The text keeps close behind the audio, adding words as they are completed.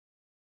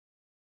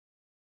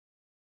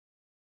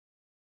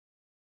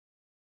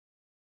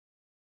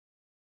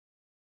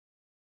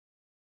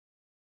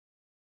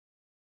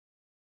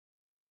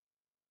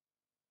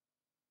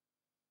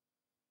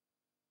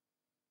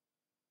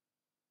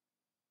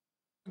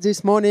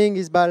this morning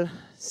is by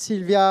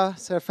Sylvia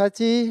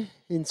Serfaty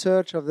in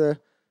search of the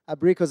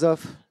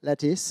Abrikosov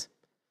lattice.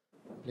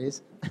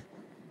 Please.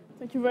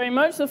 Thank you very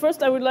much. So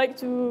first I would like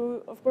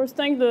to, of course,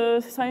 thank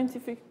the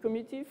scientific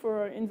committee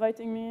for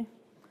inviting me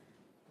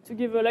to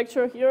give a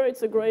lecture here.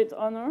 It's a great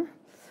honor.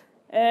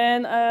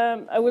 And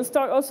I will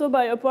start also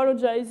by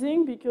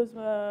apologizing because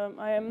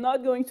I am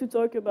not going to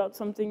talk about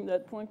something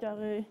that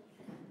Poincaré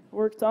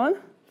worked on.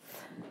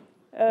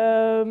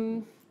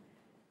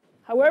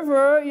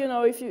 However, you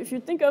know, if you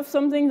think of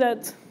something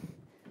that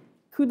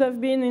could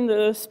have been in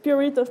the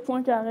spirit of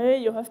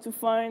Poincaré, you have to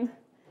find,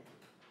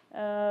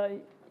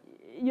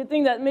 you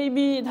think that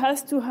maybe it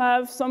has to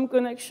have some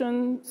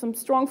connection, some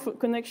strong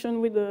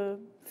connection with the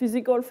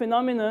physical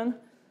phenomenon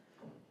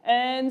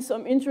and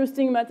some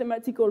interesting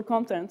mathematical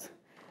content.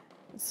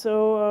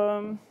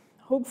 So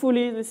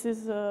hopefully this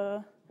is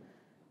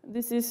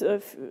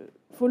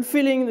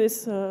fulfilling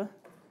this,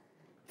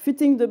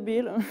 fitting the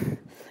bill.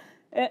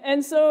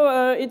 And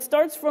so it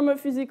starts from a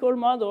physical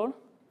model,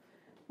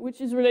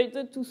 which is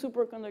related to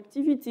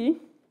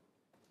superconductivity.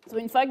 So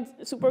in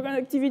fact,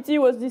 superconductivity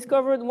was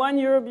discovered 1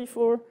 year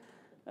before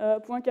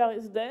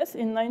Poincaré's death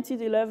in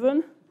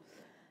 1911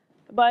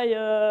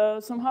 by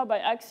somehow by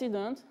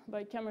accident,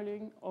 by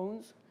Camerling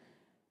Owens.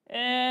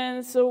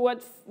 And so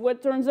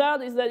what turns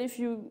out is that if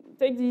you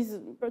take these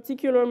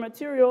particular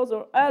materials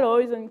or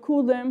alloys and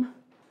cool them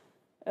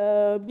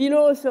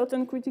below a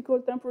certain critical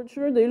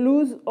temperature, they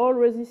lose all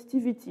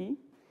resistivity.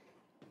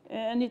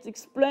 And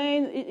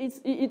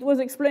it was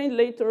explained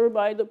later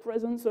by the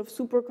presence of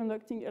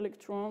superconducting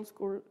electrons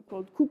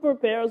called Cooper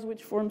pairs,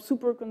 which form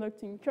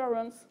superconducting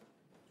currents.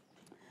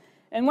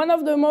 And one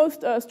of the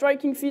most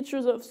striking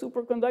features of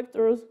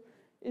superconductors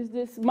is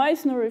this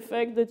Meissner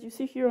effect that you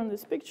see here on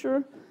this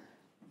picture,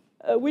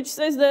 which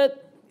says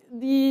that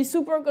the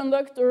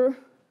superconductor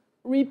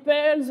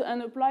repels an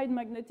applied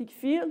magnetic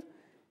field.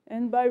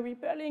 And by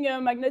repelling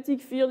a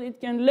magnetic field, it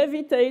can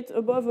levitate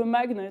above a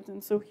magnet.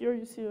 And so here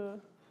you see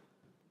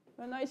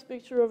a nice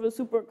picture of a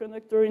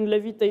superconductor in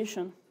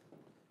levitation.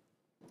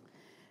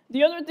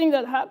 The other thing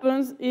that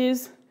happens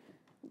is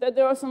that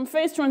there are some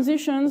phase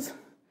transitions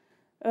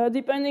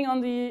depending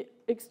on the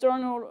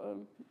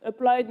external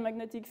applied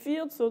magnetic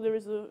field. So there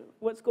is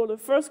what's called a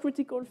first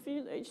critical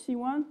field,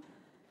 HC1,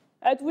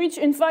 at which,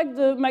 in fact,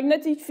 the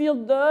magnetic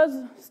field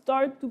does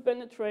start to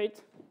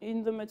penetrate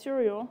in the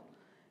material.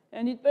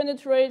 And it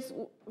penetrates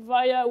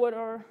via what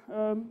are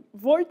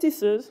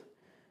vortices.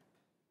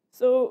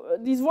 So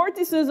these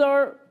vortices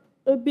are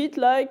a bit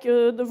like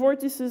the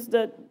vortices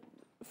that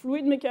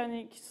fluid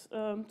mechanics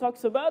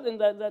talks about and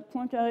that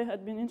Poincaré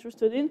had been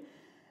interested in,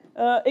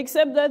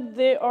 except that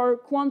they are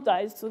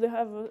quantized, so they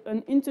have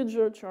an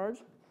integer charge.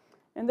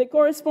 And they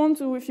correspond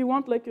to, if you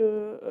want, like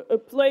a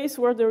place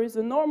where there is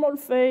a normal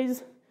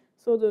phase,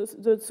 so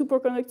the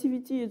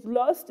superconductivity is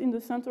lost in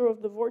the center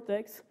of the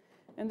vortex,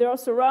 and they are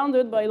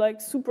surrounded by like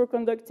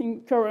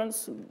superconducting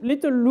currents,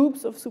 little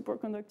loops of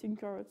superconducting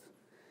currents.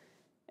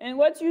 And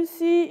what you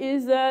see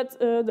is that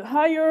the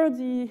higher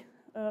the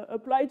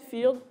applied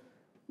field,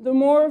 the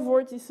more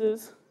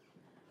vortices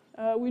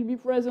will be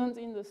present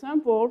in the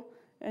sample.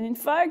 And in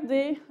fact,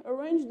 they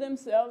arrange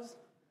themselves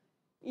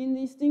in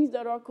these things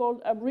that are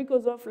called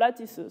Abrikosov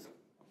lattices.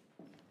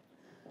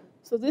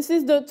 So this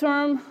is the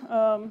term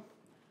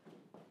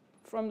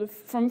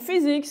from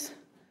physics.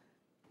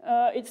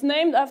 It's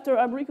named after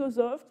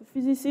Abrikosov, the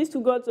physicist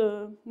who got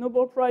a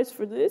Nobel Prize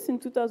for this in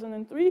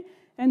 2003,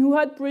 and who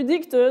had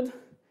predicted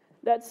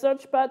that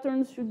such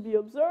patterns should be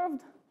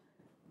observed.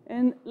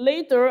 And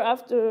later,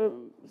 after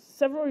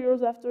several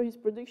years after his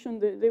prediction,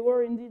 they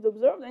were indeed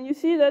observed. And you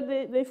see that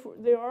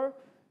they are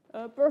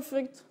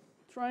perfect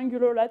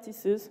triangular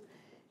lattices.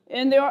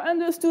 And they are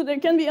understood, they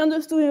can be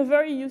understood in a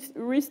very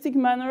heuristic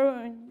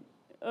manner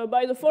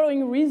by the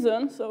following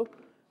reason. So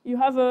you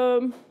have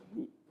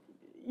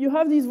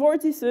these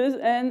vortices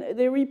and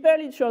they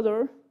repel each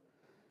other.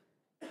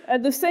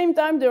 At the same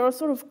time, they are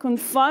sort of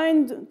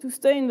confined to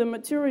stay in the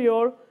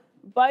material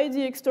by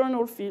the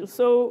external field.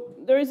 So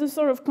there is a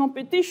sort of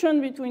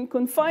competition between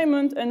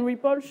confinement and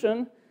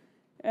repulsion.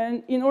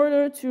 And in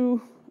order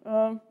to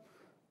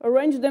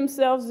arrange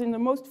themselves in the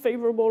most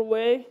favorable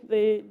way,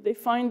 they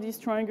find these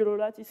triangular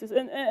lattices.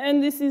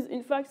 And this is,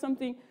 in fact,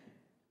 something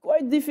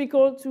quite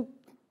difficult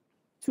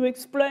to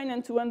explain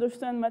and to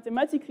understand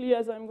mathematically,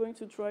 as I'm going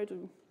to try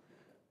to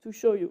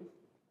show you.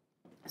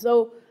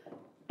 So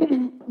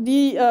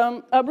the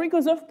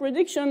Abrikosov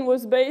prediction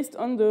was based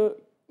on the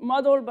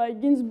model by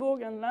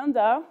Ginzburg and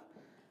Landau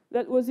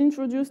that was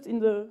introduced in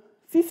the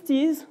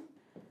 50s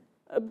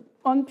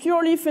on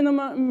purely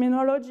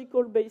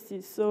phenomenological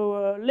basis.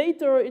 So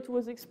later it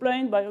was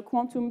explained by a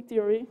quantum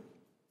theory.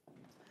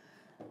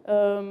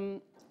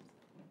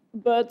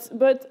 But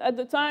at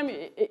the time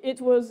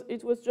it was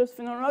just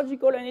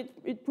phenomenological, and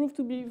it proved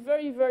to be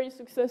very, very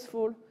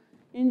successful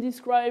in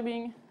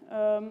describing,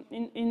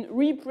 in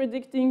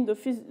re-predicting the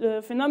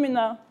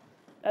phenomena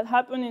that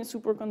happen in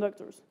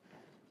superconductors.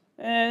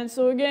 And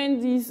so again,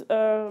 these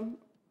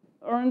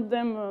earned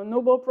them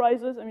Nobel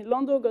Prizes. I mean,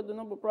 Landau got the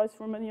Nobel Prize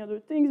for many other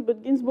things,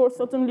 but Ginzburg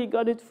certainly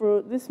got it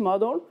for this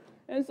model.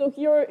 And so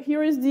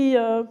here is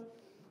the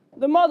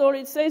model.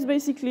 It says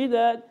basically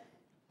that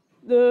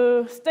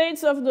the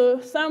states of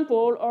the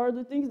sample are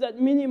the things that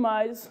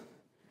minimize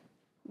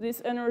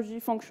this energy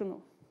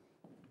functional.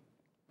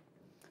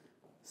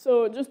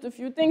 So just a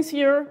few things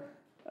here.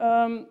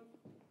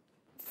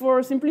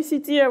 For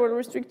simplicity, I will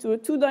restrict to a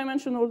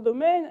two-dimensional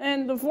domain.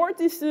 And the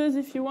vortices,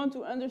 if you want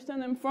to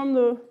understand them from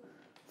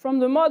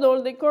the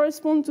model, they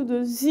correspond to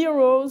the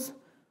zeros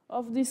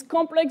of this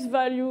complex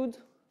valued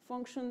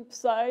function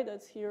psi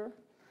that's here.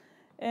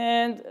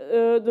 And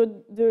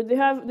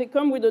they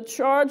come with a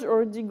charge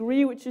or a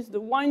degree, which is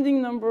the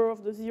winding number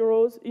of the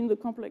zeros in the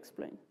complex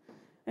plane.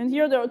 And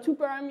here there are two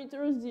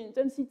parameters, the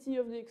intensity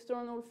of the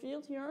external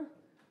field here,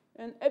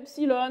 and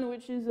epsilon,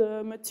 which is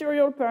a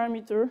material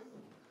parameter,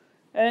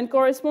 and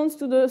corresponds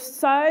to the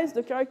size,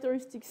 the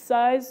characteristic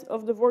size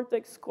of the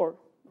vortex core.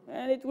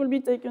 And it will be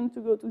taken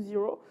to go to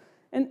 0.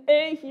 And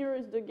A here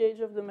is the gauge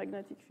of the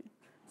magnetic field.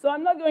 So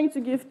I'm not going to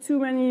give too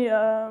many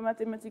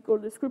mathematical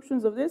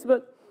descriptions of this,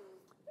 but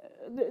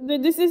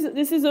this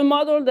is a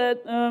model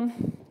that,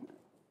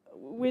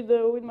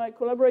 with my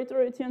collaborator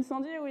Etienne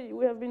Sandier,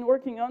 we have been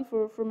working on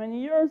for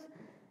many years.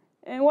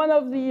 And one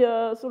of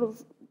the sort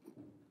of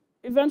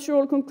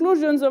eventual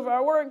conclusions of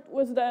our work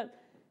was that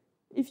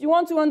if you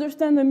want to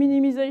understand the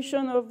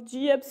minimization of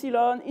G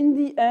epsilon, in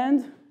the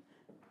end,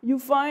 you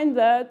find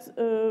that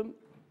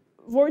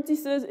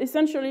vortices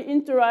essentially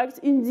interact,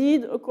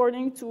 indeed,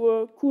 according to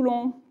a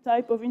Coulomb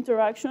type of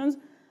interactions,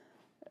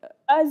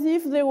 as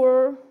if they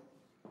were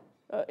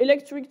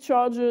electric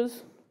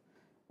charges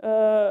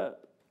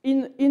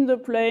in the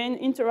plane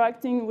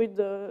interacting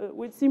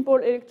with simple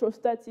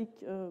electrostatic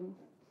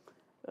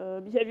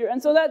behavior.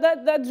 And so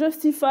that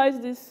justifies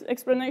this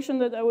explanation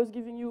that I was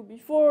giving you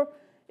before.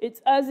 It's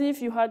as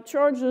if you had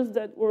charges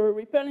that were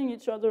repelling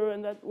each other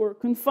and that were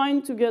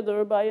confined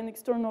together by an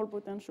external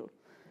potential.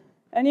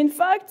 And in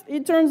fact,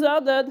 it turns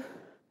out that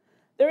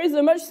there is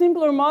a much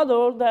simpler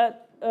model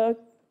that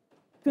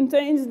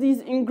contains these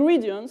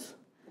ingredients,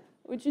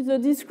 which is a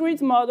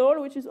discrete model,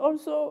 which is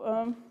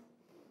also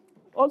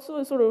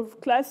a sort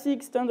of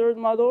classic standard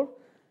model,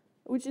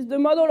 which is the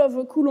model of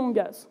a Coulomb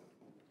gas.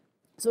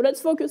 So let's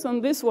focus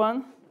on this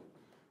one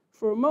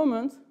for a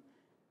moment.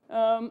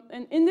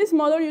 And in this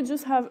model, you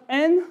just have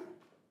n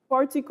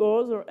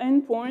particles or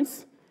n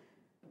points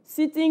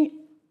sitting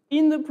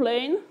in the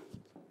plane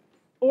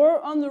or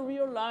on the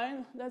real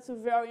line. That's a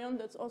variant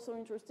that's also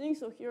interesting.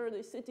 So here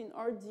they sit in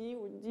Rd,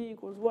 where d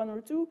equals 1 or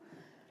 2.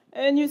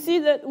 And you see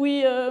that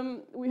we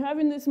have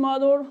in this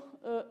model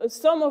a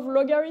sum of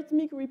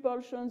logarithmic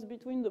repulsions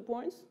between the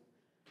points.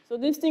 So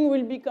this thing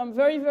will become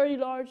very, very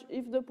large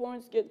if the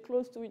points get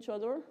close to each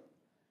other.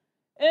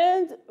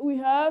 And we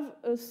have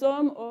a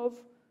sum of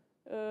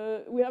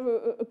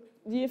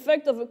the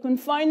effect of a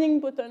confining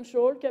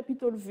potential,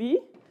 capital V.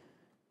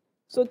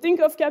 So think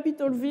of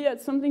capital V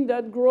as something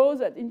that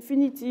grows at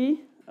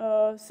infinity,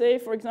 say,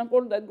 for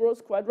example, that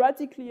grows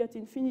quadratically at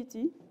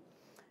infinity.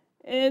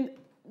 And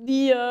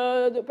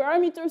the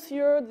parameters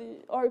here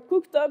are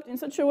cooked up in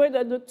such a way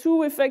that the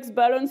two effects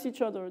balance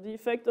each other, the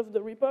effect of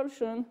the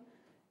repulsion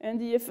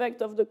and the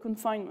effect of the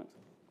confinement.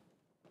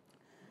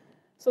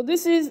 So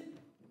this is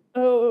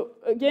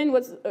again,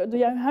 what's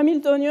the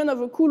Hamiltonian of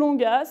a Coulomb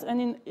gas,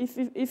 and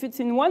if it's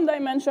in one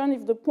dimension,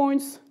 if the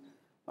points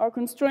are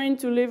constrained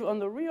to live on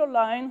the real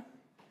line,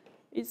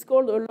 it's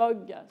called a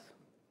log gas,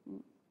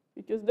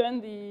 because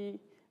then the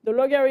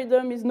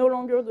logarithm is no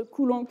longer the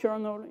Coulomb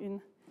kernel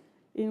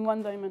in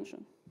one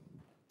dimension.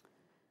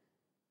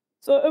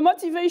 So a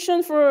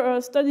motivation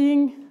for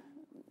studying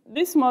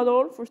this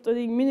model, for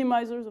studying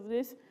minimizers of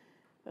this,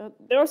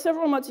 there are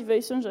several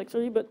motivations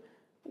actually, but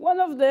one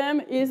of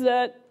them is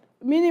that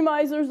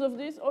minimizers of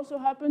this also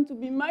happen to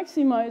be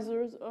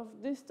maximizers of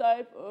this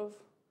type of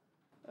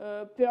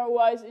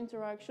pairwise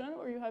interaction,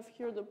 where you have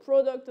here the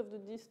product of the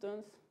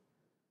distance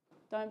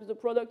times the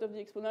product of the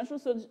exponential.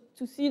 So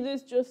to see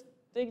this, just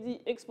take the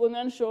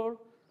exponential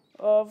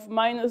of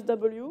minus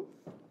W.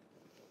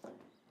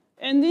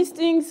 And these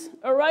things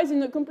arise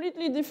in a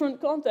completely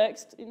different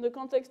context, in the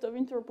context of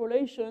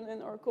interpolation,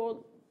 and are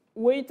called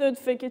weighted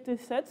Fekete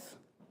sets.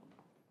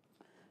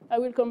 I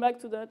will come back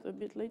to that a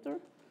bit later.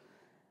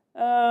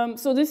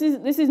 So this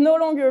is no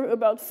longer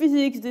about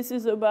physics. This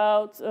is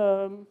about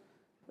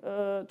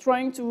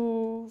trying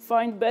to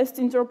find best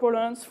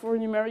interpolants for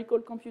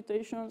numerical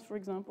computations, for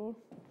example.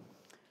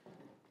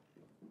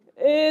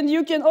 And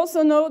you can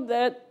also note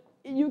that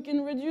you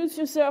can reduce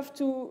yourself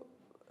to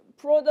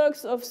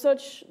products of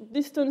such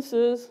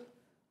distances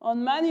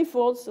on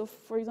manifolds, so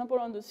for example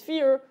on the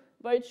sphere,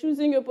 by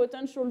choosing a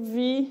potential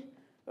V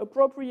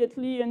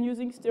appropriately and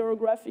using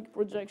stereographic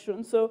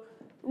projection. So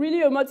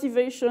really a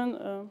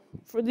motivation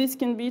for this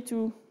can be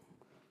to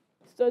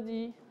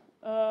study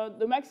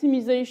the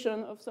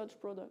maximization of such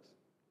products.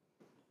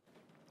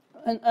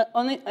 And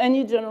on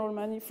any general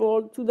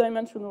manifold,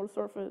 two-dimensional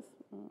surface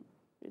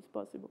is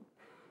possible.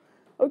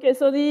 Okay,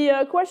 so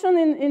the question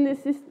in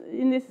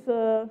this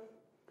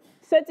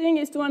setting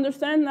is to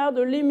understand now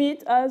the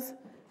limit as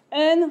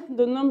n,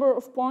 the number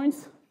of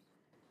points,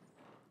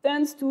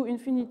 tends to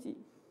infinity.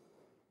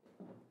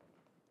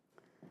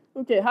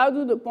 Okay, how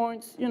do the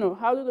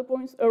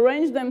points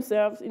arrange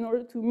themselves in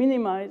order to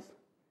minimize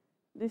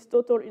this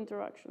total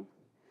interaction?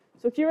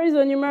 So here is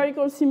a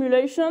numerical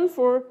simulation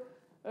for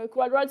a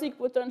quadratic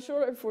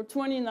potential for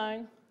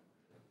 29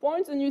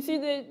 points, and you see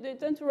they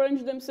tend to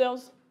arrange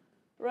themselves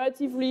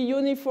relatively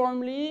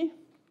uniformly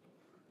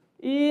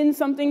in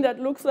something that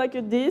looks like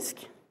a disk.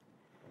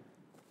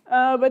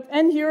 But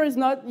n here is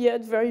not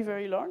yet very,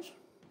 very large.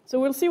 So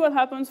we'll see what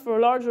happens for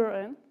larger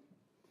n.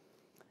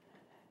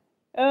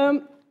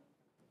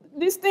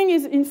 This thing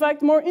is, in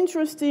fact, more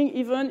interesting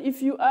even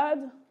if you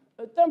add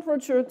a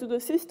temperature to the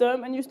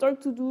system and you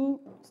start to do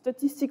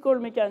statistical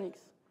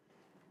mechanics.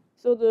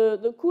 So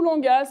the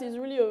Coulomb gas is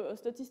really a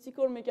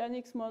statistical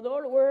mechanics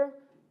model where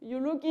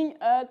you're looking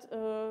at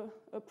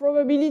a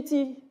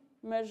probability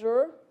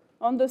measure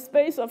on the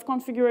space of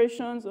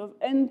configurations of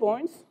n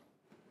points,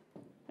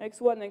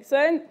 x1,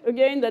 xn,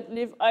 again, that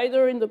live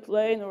either in the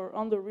plane or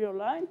on the real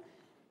line.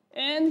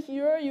 And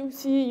here you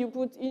see you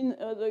put in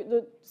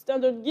the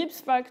standard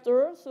Gibbs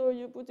factor, so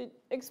you put it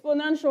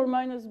exponential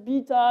minus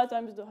beta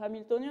times the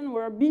Hamiltonian,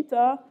 where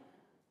beta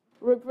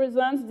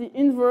represents the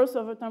inverse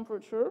of a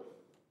temperature.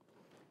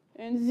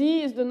 And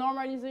z is the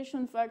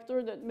normalization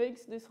factor that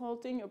makes this whole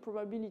thing a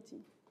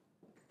probability.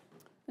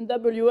 And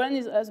Wn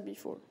is as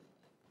before.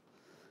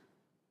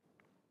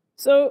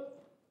 So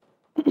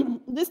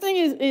this thing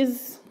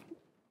is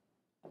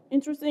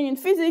interesting in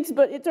physics,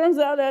 but it turns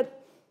out that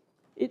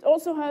it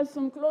also has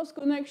some close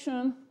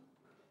connection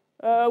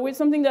with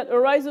something that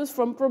arises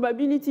from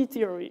probability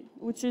theory,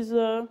 which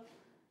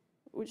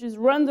is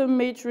random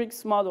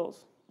matrix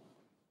models.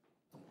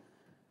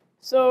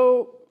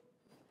 So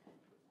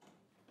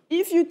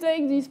if you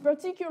take these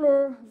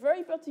particular,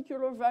 very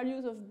particular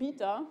values of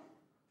beta,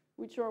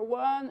 which are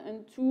 1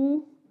 and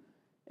 2,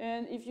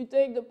 and if you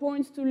take the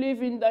points to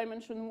live in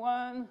dimension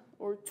 1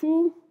 or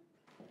 2,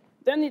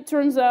 then it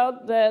turns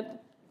out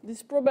that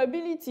this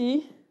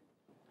probability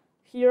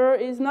here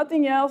is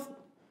nothing else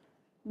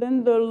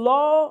than the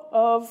law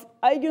of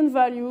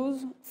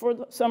eigenvalues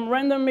for some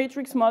random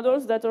matrix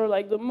models that are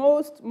like the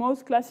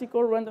most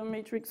classical random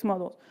matrix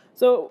models.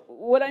 So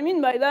what I mean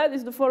by that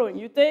is the following.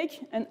 You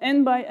take an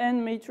n by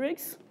n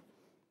matrix,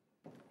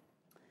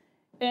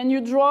 and you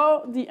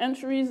draw the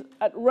entries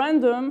at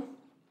random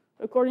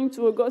according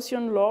to a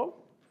Gaussian law,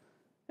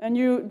 and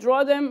you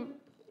draw them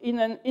in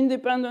an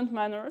independent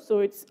manner, so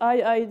it's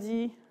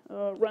IID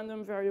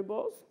random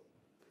variables.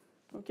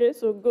 Okay,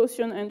 so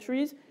Gaussian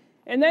entries.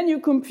 And then you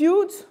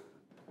compute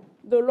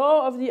the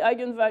law of the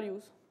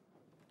eigenvalues.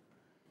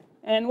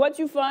 And what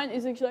you find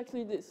is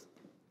exactly this.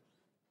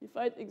 You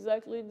find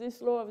exactly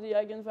this law of the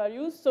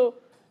eigenvalues. So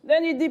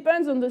then it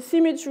depends on the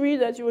symmetry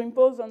that you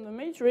impose on the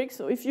matrix.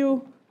 So if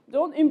you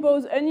don't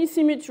impose any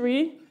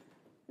symmetry,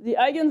 the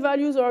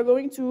eigenvalues are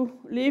going to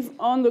live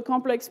on the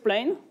complex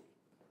plane.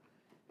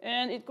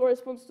 And it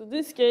corresponds to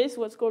this case,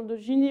 what's called the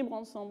Ginibre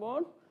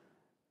ensemble.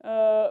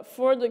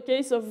 For the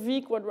case of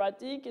V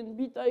quadratic and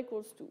beta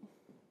equals 2.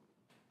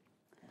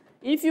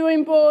 If you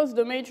impose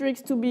the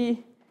matrix to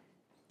be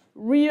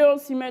real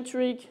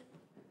symmetric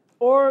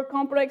or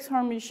complex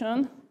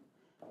Hermitian,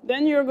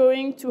 then you're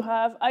going to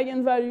have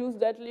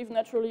eigenvalues that live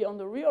naturally on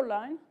the real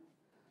line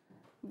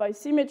by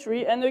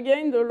symmetry. And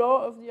again, the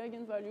law of the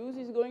eigenvalues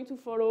is going to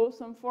follow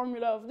some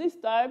formula of this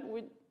type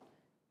with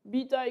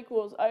beta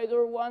equals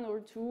either 1 or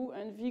 2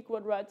 and V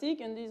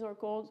quadratic, and these are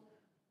called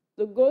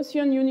the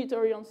Gaussian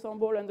unitary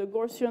ensemble and the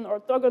Gaussian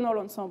orthogonal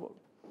ensemble.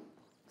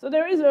 So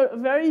there is a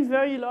very,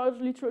 very large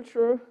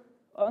literature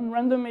on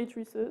random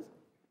matrices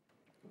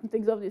in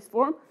things of this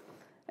form.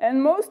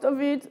 And most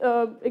of it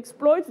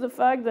exploits the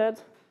fact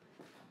that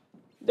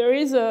there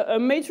is a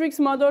matrix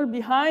model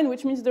behind,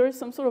 which means there is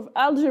some sort of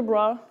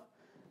algebra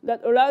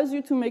that allows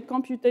you to make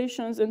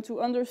computations and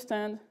to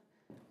understand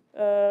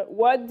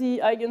what the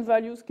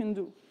eigenvalues can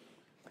do.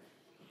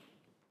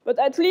 But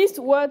at least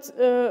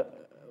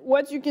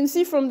what you can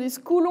see from this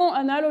Coulomb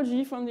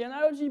analogy, from the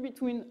analogy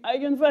between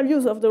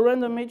eigenvalues of the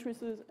random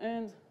matrices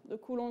and the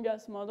Coulomb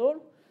gas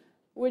model,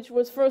 which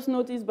was first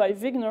noticed by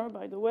Wigner,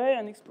 by the way,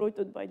 and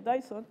exploited by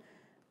Dyson,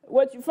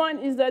 what you find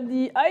is that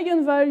the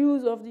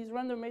eigenvalues of these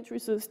random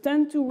matrices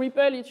tend to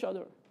repel each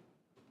other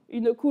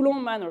in a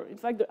Coulomb manner. In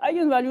fact, the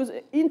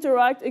eigenvalues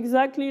interact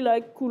exactly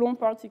like Coulomb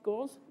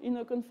particles in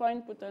a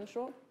confined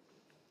potential.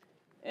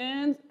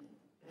 And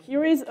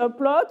here is a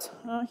plot,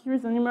 here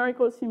is a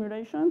numerical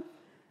simulation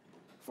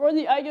for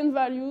the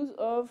eigenvalues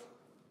of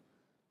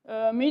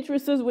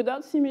matrices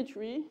without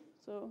symmetry,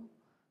 so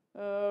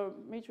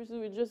matrices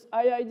with just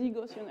IID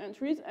Gaussian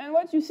entries. And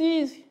what you see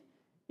is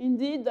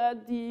indeed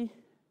that the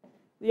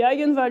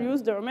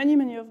eigenvalues, there are many,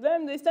 many of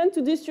them, they tend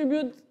to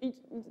distribute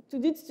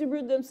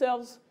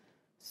themselves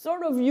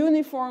sort of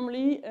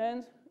uniformly,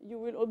 and you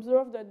will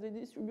observe that they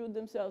distribute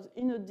themselves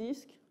in a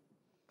disk.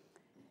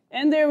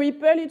 And they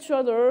repel each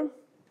other.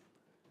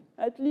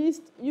 At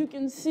least you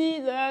can see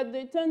that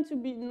they tend to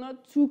be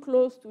not too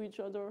close to each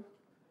other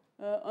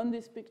on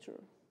this picture.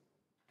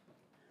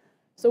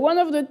 So one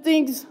of the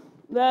things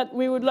that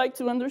we would like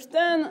to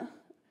understand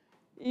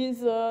is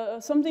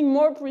something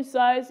more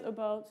precise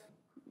about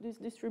this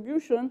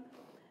distribution.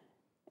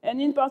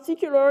 And in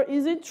particular,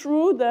 is it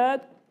true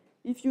that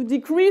if you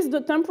decrease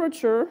the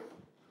temperature,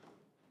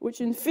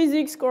 which in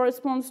physics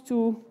corresponds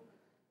to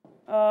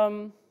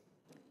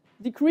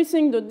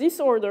decreasing the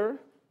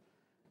disorder,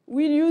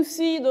 will you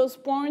see those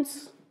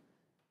points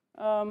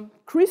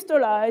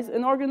crystallize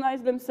and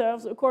organize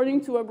themselves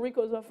according to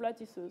Abrikosov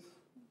lattices?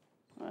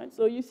 Right?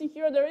 So you see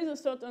here there is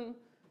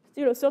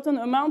still a certain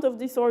amount of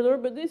disorder,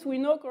 but this we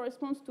know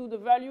corresponds to the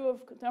value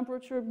of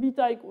temperature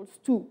beta equals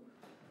 2.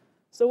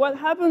 So what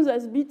happens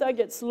as beta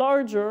gets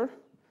larger,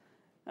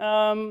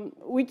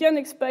 we can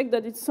expect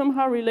that it's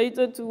somehow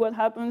related to what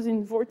happens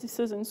in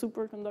vortices and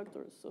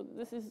superconductors. So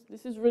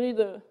this is really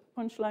the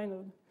punchline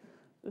of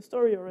the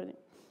story already.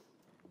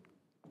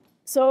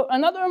 So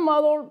another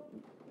model,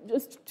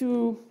 just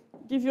to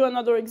give you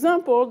another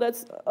example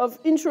that's of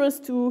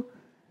interest to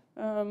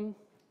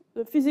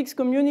the physics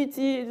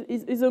community,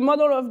 is a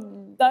model of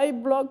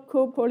diblock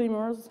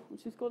copolymers,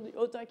 which is called the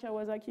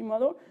Ota-Kawasaki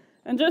model.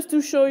 And just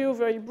to show you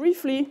very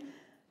briefly,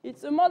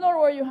 it's a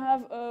model where you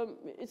have,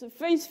 it's a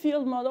phase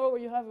field model where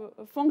you have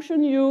a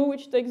function u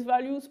which takes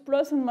values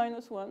plus and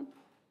minus 1,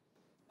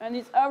 and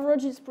its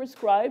average is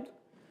prescribed.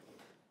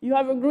 You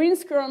have a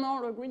Green's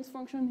kernel, a Green's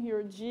function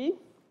here, g,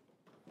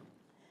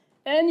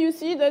 and you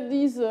see that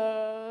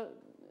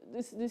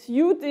this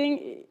u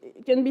thing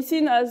can be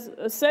seen as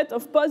a set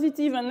of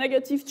positive and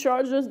negative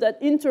charges that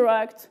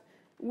interact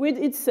with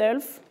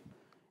itself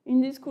in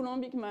this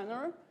Coulombic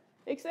manner,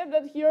 except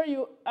that here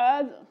you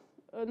add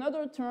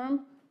another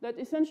term that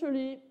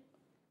essentially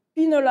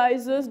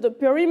penalizes the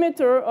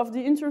perimeter of the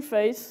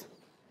interface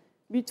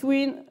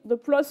between the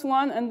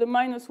 +1 and the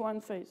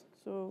 -1 phase.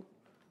 So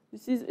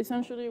this is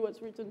essentially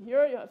what's written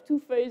here. You have two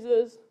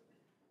phases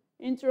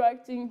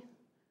interacting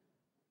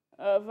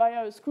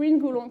via a screen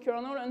Coulomb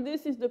kernel, and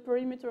this is the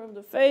perimeter of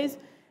the phase.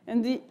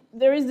 And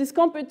there is this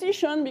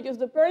competition because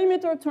the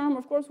perimeter term,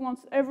 of course,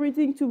 wants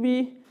everything to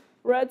be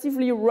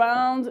relatively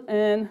round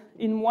and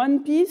in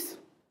one piece.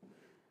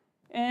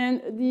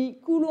 And the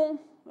Coulomb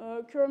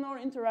kernel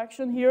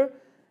interaction here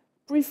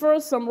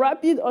prefers some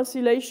rapid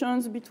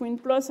oscillations between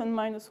plus and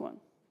 -1.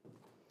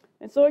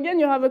 And so again,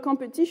 you have a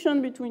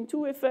competition between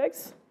two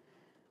effects.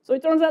 So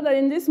it turns out that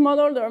in this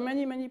model, there are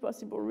many, many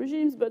possible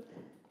regimes, but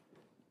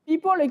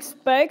people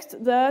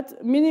expect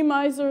that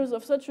minimizers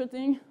of such a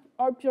thing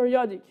are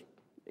periodic,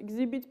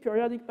 exhibit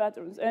periodic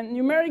patterns. And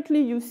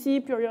numerically, you see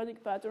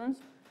periodic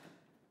patterns.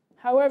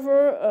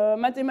 However,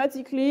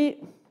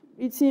 mathematically,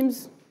 it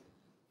seems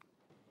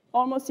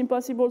almost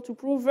impossible to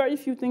prove. Very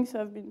few things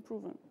have been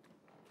proven.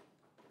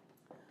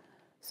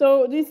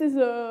 So this is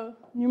a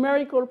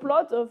numerical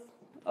plot of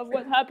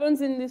what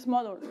happens in this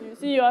model. You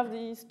see you have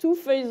these two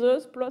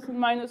phases, plus and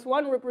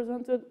 -1,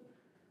 represented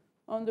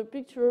on the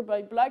picture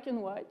by black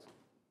and white.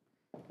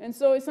 And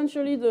so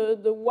essentially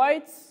the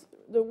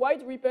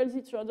white repels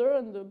each other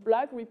and the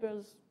black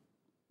repels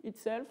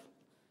itself.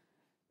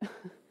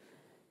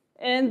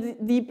 And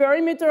the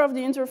perimeter of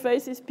the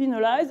interface is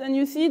penalized. And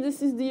you see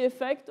this is the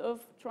effect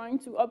of trying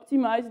to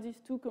optimize these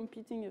two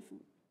competing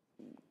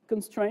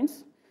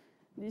constraints,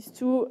 these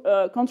two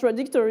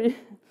contradictory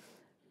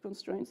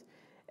constraints.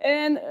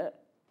 And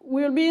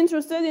we'll be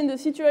interested in the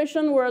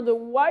situation where the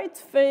white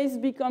phase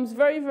becomes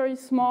very, very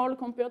small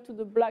compared to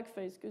the black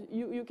phase, because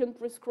you can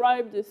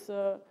prescribe this,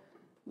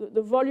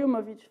 the volume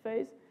of each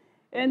phase.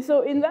 And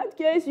so in that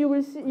case,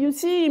 you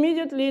see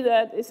immediately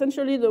that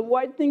essentially the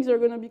white things are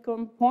going to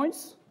become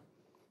points.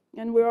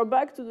 And we are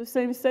back to the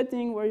same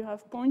setting where you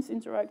have points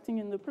interacting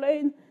in the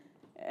plane.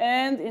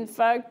 And in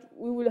fact,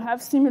 we will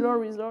have similar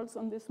results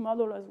on this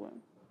model as well.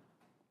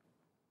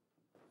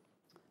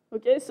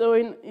 Okay, so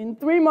in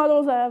three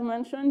models I have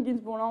mentioned,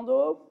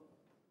 Ginzburg-Landau,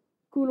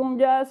 Coulomb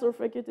gas or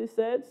Fekete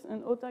sets,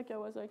 and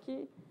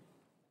Ota-Kawasaki,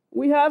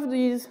 we have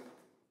these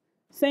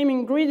same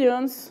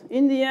ingredients.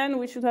 In the end,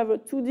 we should have a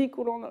 2D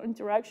Coulomb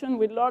interaction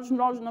with large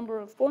number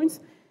of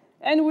points.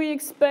 And we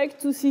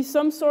expect to see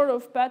some sort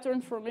of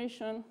pattern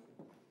formation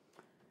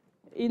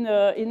in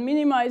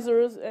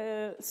minimizers,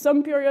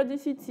 some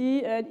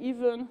periodicity, and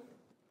even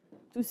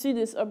to see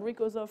this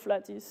Abrikosov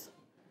lattice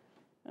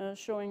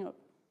showing up.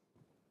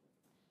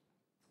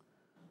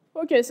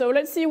 Okay, so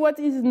let's see what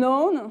is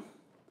known.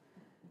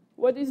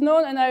 What is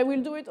known, and I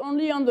will do it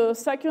only on the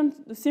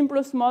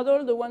simplest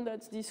model, the one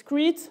that's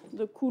discrete,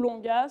 the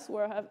Coulomb gas,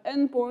 where I have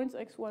n points,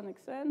 x1,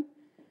 xn,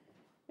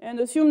 and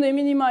assume they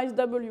minimize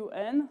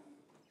wn.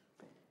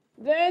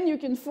 Then you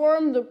can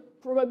form the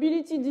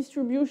probability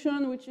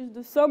distribution, which is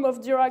the sum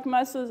of Dirac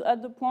masses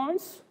at the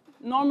points,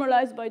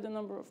 normalized by the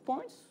number of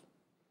points.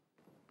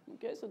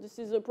 Okay, so this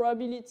is a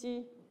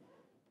probability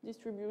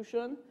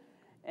distribution.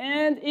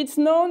 And it's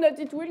known that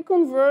it will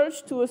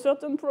converge to a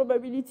certain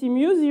probability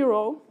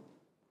mu0,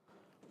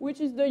 which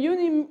is the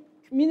unique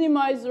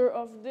minimizer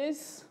of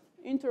this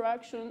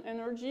interaction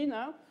energy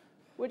now,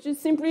 which is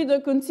simply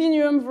the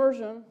continuum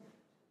version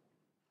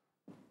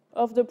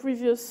of the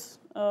previous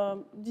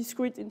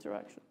discrete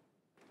interaction.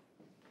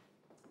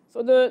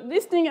 So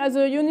this thing has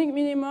a unique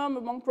minimum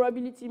among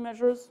probability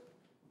measures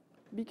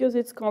because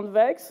it's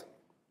convex.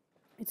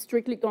 It's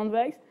strictly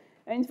convex.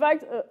 And in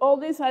fact, all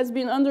this has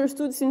been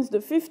understood since the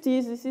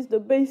 50s. This is the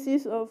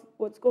basis of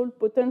what's called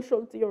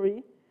potential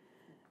theory,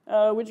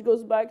 which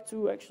goes back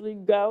to actually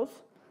Gauss,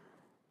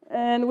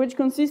 and which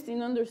consists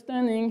in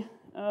understanding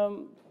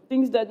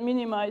things that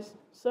minimize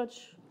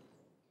such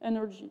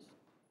energies.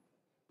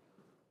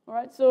 All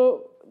right,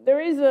 so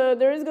there is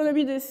going to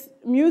be this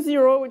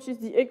mu0, which is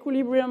the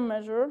equilibrium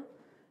measure.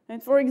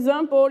 And for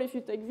example, if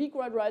you take V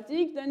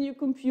quadratic, then you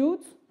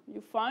compute,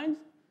 you find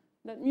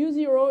that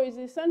mu0 is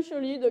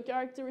essentially the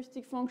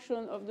characteristic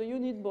function of the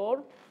unit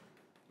ball,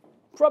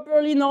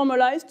 properly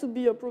normalized to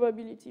be a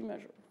probability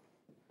measure.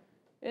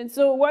 And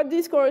so what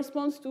this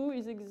corresponds to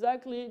is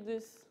exactly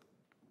this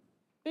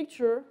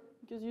picture,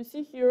 because you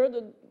see here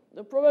that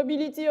the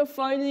probability of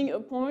finding a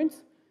point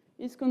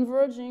is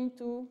converging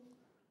to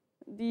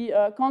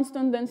the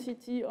constant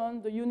density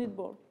on the unit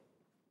ball.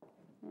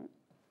 Right?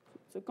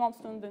 It's a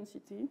constant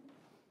density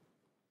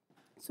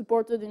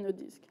supported in a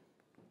disk.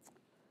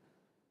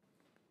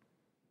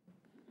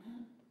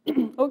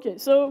 Okay,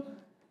 so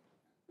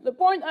the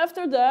point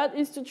after that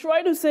is to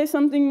try to say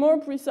something more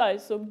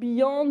precise. So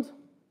beyond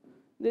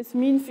this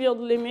mean field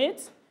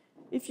limit,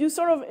 if you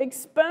sort of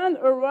expand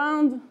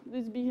around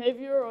this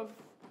behavior of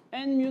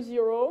n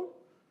mu0,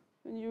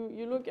 and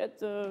you look at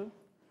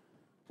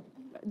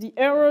the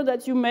error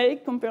that you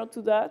make compared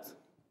to that,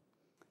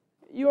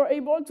 you are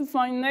able to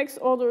find next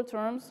order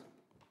terms,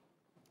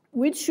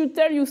 which should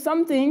tell you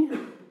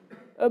something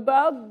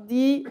about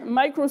the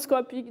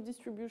microscopic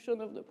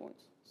distribution of the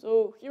points.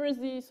 So here is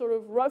the sort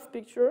of rough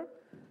picture.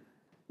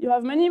 You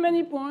have many,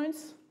 many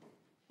points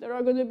that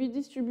are going to be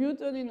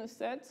distributed in a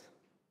set,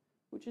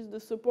 which is the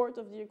support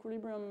of the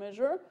equilibrium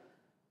measure.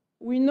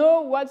 We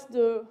know what's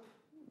the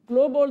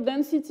global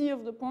density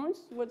of the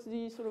points, what's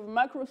the sort of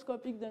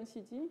macroscopic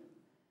density.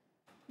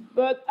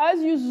 But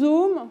as you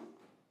zoom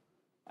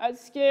at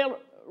scale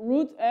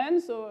root n,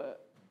 so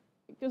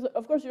because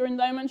of course you're in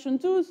dimension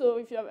 2, so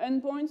if you have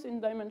n points in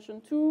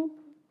dimension 2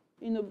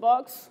 in a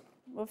box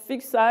of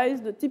fixed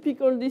size, the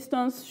typical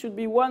distance should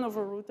be 1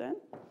 over root n.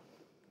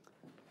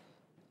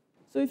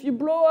 So if you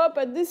blow up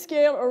at this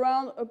scale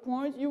around a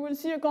point, you will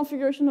see a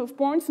configuration of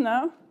points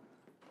now,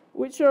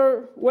 which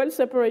are well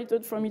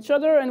separated from each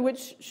other and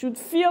which should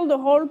fill the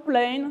whole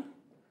plane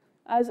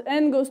as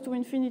n goes to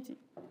infinity.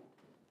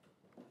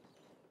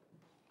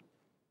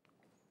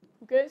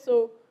 Okay,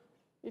 so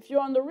if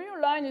you're on the real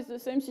line, it's the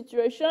same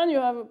situation. You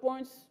have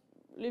points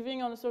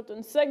living on a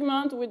certain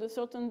segment with a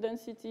certain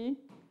density.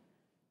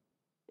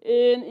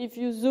 And if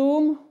you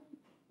zoom,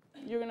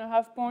 you're going to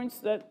have points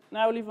that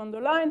now live on the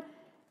line.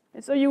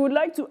 And so you would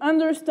like to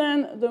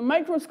understand the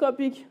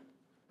microscopic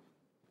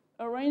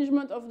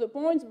arrangement of the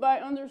points by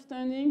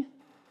understanding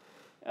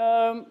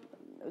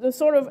the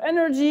sort of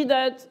energy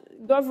that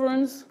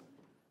governs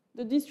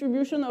the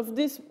distribution of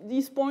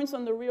these points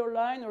on the real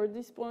line, or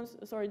these points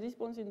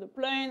in the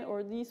plane,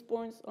 or these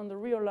points on the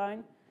real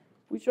line,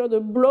 which are the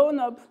blown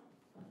up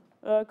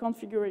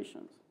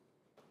configurations.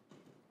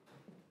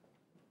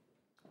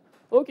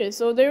 Okay,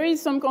 so there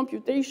is some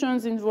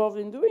computations involved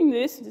in doing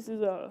this. This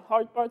is a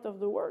hard part of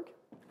the work.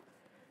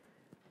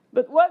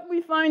 But what we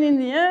find in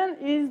the end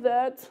is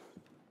that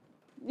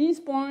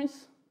these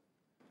points,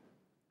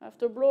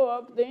 after blow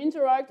up, they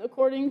interact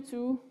according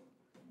to,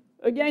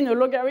 again, a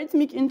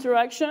logarithmic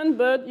interaction,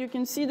 but you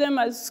can see them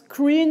as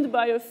screened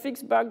by a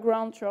fixed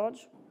background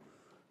charge.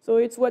 So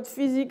it's what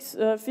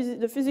the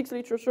physics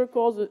literature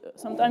calls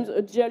sometimes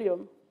a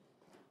gelium.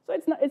 So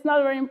it's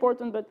not very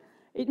important, but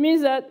it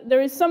means that there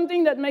is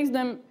something that makes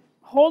them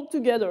hold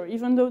together,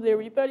 even though they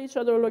repel each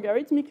other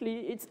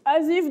logarithmically. It's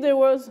as if there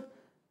was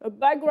a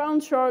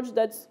background charge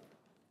that's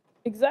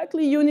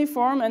exactly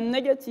uniform and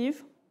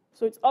negative,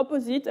 so it's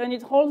opposite, and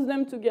it holds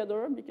them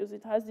together because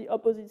it has the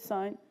opposite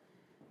sign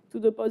to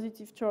the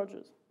positive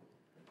charges.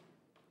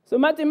 So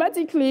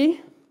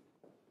mathematically,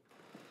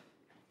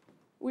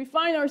 we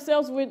find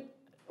ourselves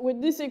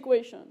with this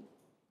equation,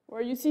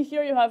 where you see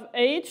here you have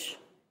H,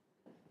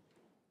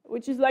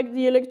 which is like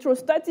the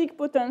electrostatic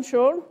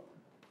potential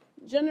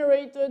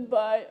generated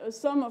by a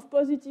sum of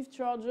positive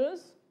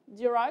charges,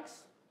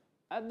 Dirac's,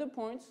 at the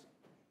points,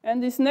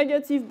 and this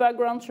negative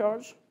background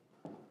charge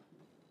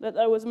that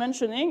I was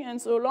mentioning.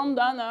 And so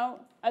lambda now,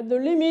 at the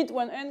limit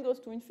when n goes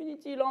to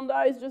infinity,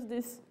 lambda is just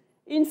this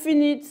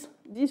infinite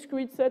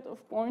discrete set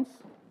of points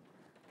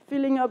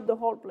filling up the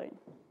whole plane.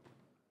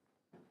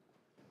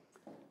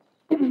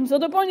 So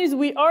the point is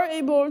we are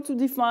able to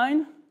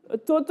define a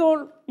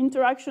total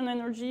interaction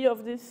energy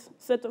of this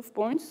set of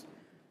points.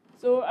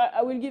 So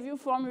I will give you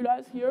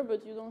formulas here,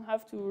 but you don't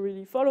have to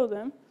really follow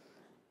them.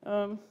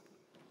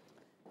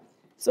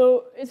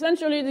 So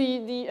essentially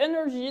the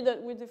energy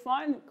that we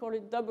define, call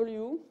it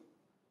W,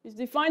 is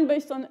defined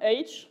based on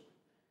H,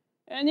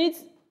 and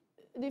it's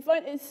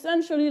defined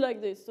essentially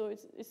like this. So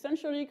it's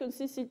essentially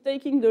consists in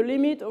taking the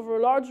limit over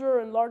larger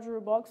and larger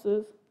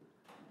boxes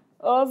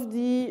of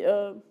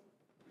the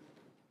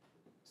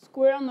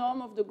square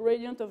norm of the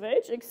gradient of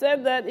H,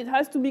 except that it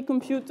has to be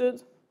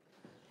computed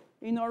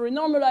in a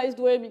renormalized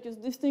way because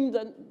these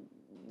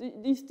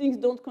things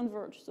don't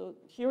converge. So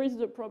here is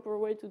the proper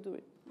way to do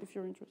it, if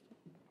you're interested.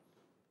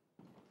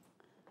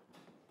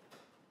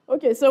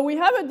 Okay, so we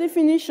have a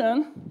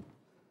definition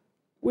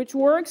which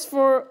works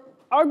for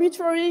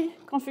arbitrary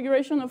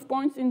configuration of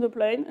points in the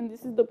plane, and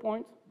this is the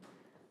point.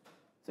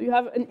 So you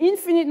have an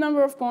infinite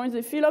number of points,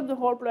 they fill up the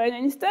whole plane,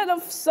 and instead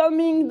of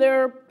summing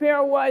their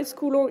pairwise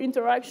Coulomb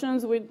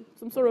interactions with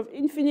some sort of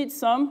infinite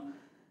sum,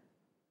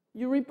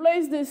 you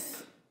replace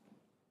this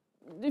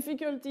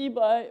difficulty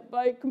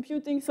by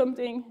computing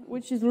something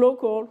which is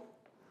local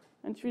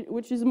and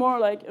which is more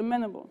like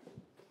amenable.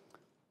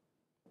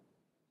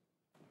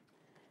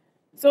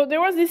 So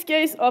there was this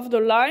case of the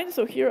line.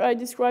 So here I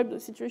describe the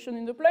situation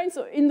in the plane.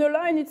 So in the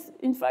line,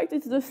 in fact,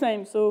 it's the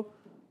same. So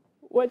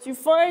what you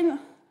find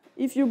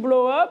if you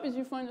blow up is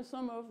you find a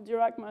sum of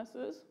Dirac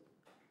masses.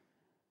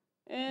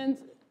 And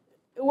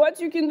what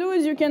you can do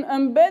is you can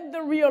embed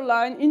the real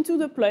line into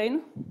the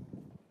plane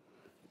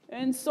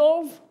and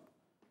solve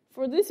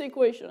for this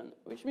equation,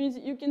 which means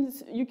you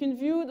can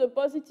view the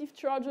positive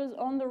charges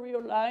on the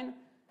real line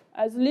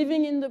as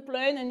living in the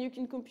plane, and you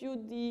can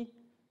compute the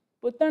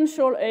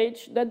potential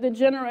H that they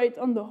generate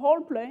on the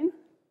whole plane,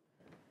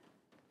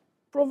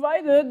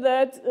 provided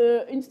that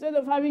instead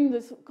of having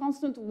this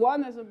constant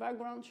 1 as a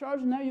background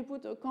charge, now you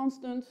put a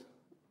constant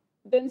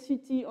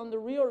density on the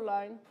real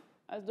line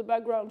as the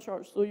background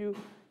charge. So you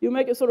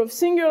make a sort of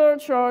singular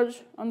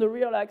charge on the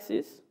real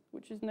axis,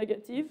 which is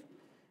negative,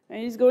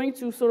 and it's going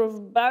to sort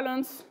of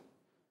balance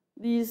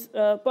these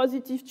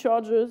positive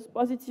charges,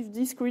 positive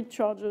discrete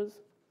charges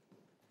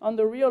on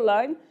the real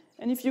line.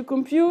 And if you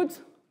compute,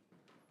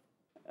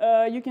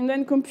 you can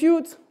then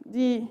compute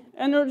the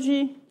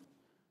energy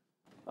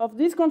of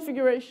this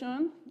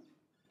configuration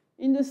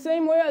in the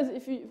same way as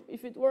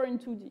if it were in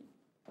 2D.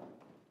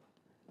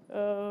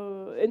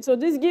 And so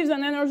this gives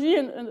an energy,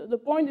 and the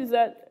point is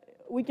that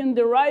we can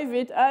derive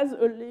it as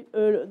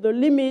the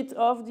limit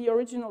of the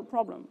original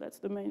problem. That's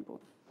the main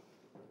point.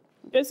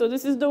 Okay, so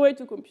this is the way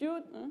to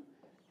compute.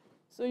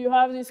 So you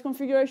have this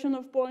configuration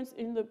of points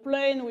in the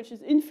plane, which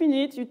is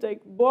infinite. You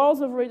take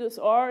balls of radius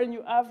r, and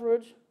you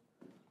average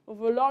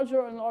over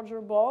larger and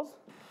larger balls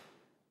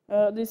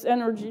this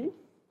energy.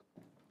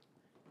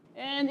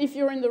 And if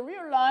you're in the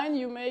real line,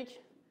 you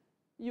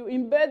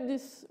embed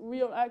this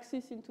real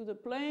axis into the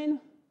plane,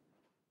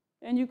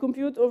 and you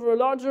compute over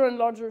larger and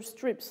larger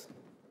strips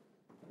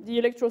the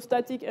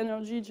electrostatic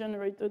energy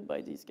generated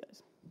by these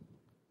guys.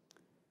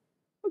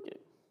 Okay.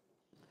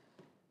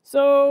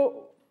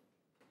 So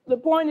the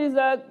point is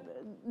that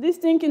this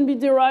thing can be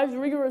derived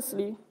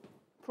rigorously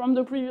from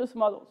the previous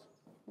models.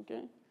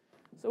 Okay.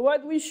 So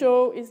what we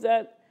show is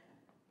that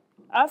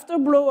after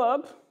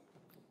blow-up,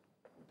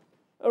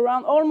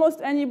 around almost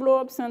any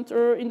blow-up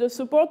center in the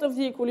support of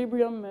the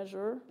equilibrium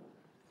measure,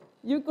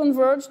 you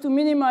converge to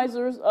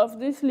minimizers of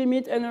this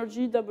limit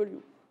energy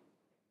W.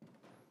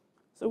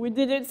 So we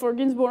did it for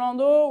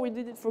Ginzburg-Landau, we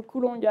did it for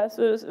Coulomb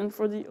gases, and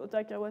for the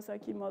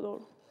Ota-Kawasaki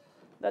model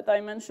that I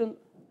mentioned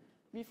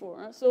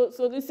before. So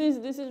this is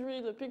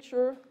really the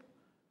picture.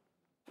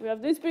 We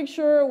have this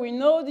picture, we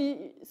know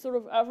the sort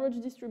of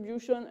average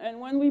distribution,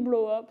 and when we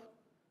blow up,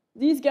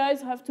 these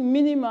guys have to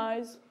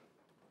minimize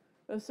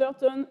a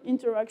certain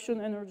interaction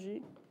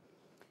energy.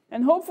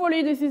 And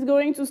hopefully this is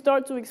going to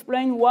start to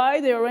explain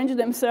why they arrange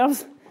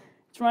themselves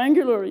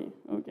triangularly.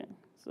 Okay,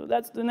 so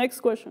that's the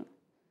next question.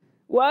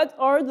 What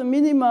are the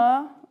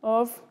minima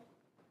of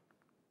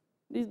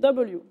this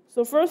W?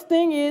 So first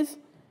thing is,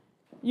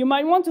 you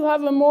might want to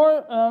have a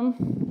more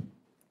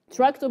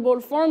tractable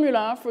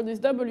formula for this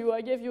W. I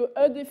gave you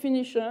a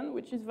definition,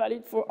 which is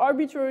valid for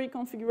arbitrary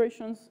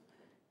configurations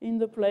in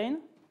the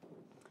plane.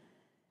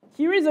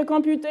 Here is a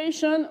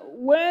computation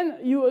when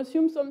you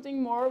assume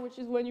something more, which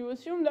is when you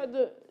assume that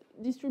the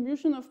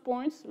distribution of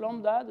points,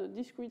 lambda, the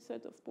discrete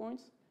set of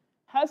points,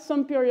 has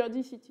some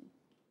periodicity.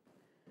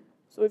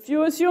 So if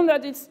you assume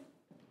that it's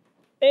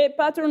a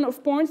pattern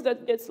of points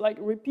that gets like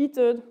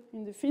repeated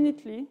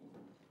indefinitely,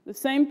 the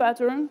same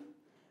pattern,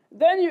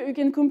 then you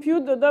can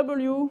compute the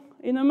W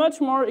in a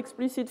much more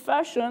explicit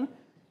fashion,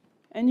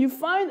 and you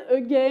find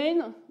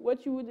again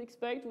what you would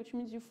expect, which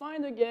means you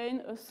find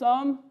again a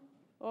sum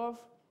of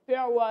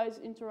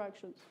pairwise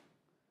interactions.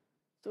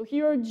 So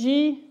here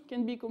G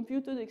can be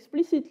computed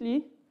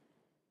explicitly.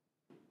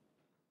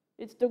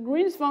 It's the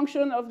Green's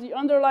function of the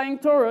underlying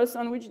torus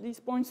on which these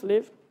points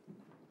live.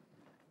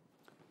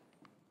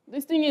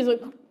 This thing is a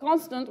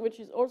constant, which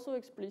is also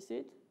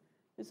explicit.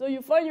 And so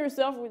you find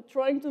yourself with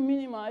trying to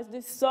minimize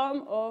this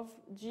sum of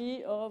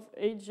G of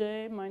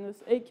AJ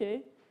minus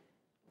AK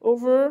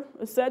over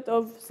a set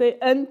of, say,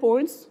 n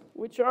points,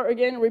 which are,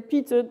 again,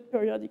 repeated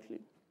periodically.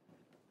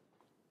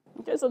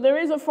 Okay, so there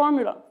is a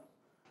formula.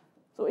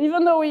 So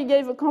even though we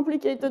gave a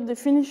complicated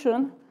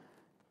definition,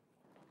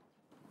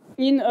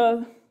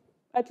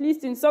 at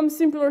least in some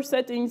simpler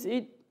settings,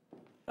 it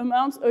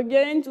amounts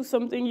again to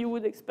something you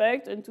would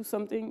expect and to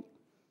something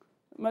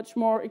much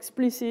more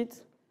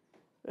explicit,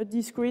 a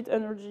discrete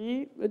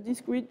energy, a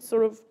discrete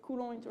sort of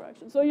Coulomb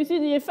interaction. So you see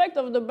the effect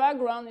of the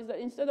background is that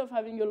instead of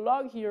having a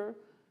log here,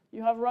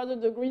 you have rather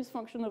the Green's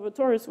function of a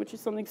torus, which is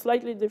something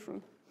slightly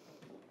different.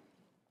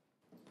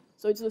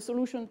 So it's the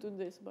solution to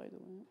this, by the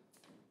way.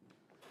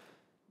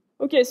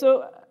 Okay,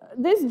 so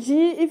this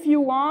G, if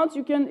you want,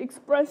 you can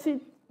express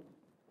it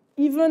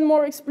even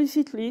more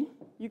explicitly.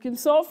 You can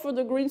solve for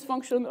the Green's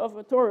function of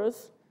a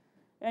torus,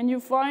 and you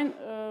find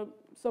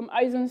some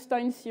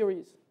Eisenstein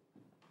series.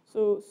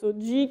 So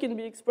G can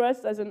be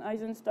expressed as an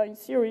Eisenstein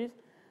series.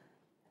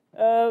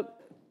 And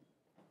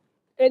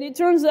it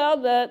turns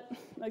out that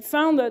I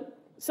found that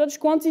such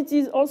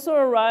quantities also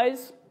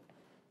arise.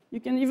 You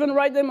can even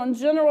write them on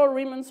general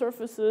Riemann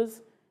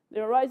surfaces. They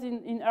arise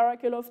in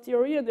Arakelov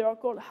theory, and they are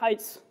called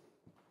heights.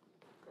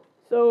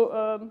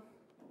 So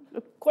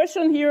the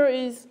question here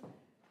is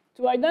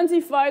to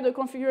identify the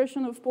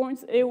configuration of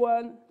points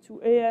A1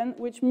 to AN,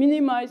 which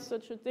minimize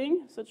such a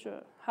thing, such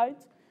a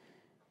height.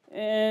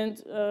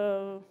 And,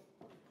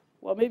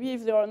 well, maybe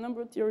if there are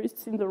number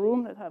theorists in the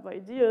room that have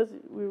ideas,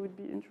 we would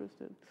be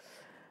interested.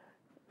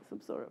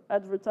 Some sort of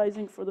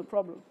advertising for the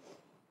problem.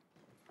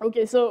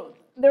 Okay, so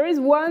there is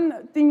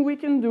one thing we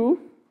can do,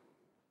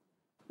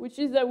 which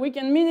is that we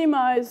can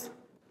minimize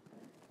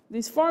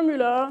this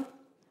formula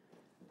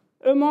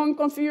among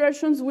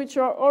configurations which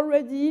are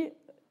already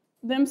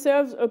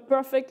themselves a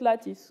perfect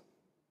lattice.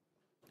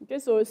 Okay,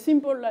 so a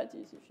simple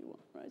lattice, if you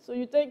want, right? So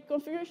you take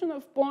configuration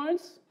of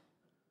points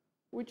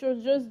which are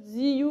just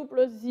ZU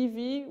plus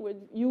ZV with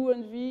U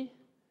and V,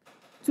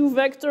 two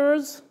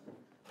vectors,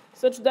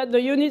 such that the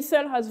unit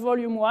cell has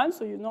volume 1,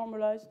 so you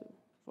normalize the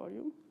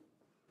volume.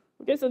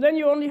 Okay, so then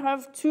you only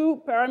have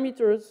two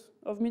parameters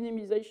of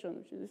minimization,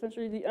 which is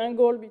essentially the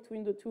angle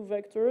between the two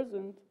vectors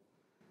and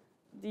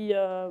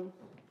the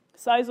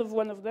size of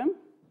one of them.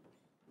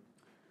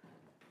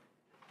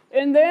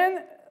 And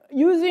then,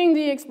 using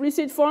the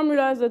explicit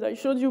formulas that I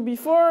showed you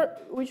before,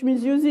 which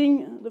means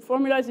using the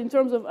formulas in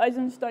terms of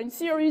Eisenstein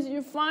series,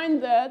 you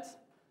find that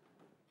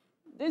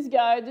this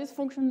guy, this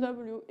function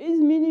W, is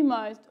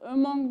minimized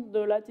among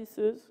the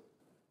lattices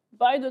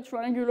by the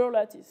triangular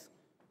lattice.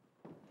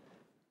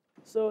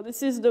 So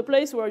this is the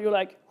place where you're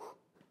like,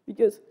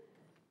 because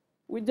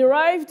we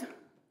derived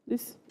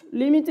this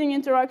limiting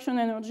interaction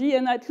energy,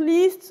 and at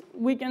least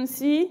we can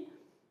see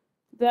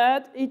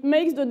that it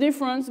makes the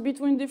difference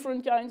between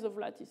different kinds of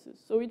lattices.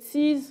 So it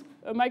sees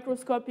a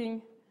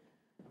microscopic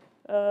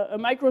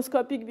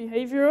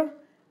behavior,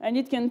 and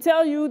it can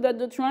tell you that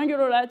the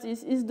triangular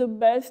lattice is the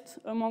best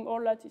among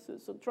all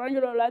lattices. So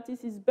triangular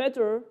lattice is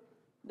better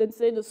than,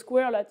 say, the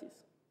square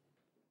lattice.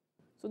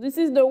 So this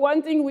is the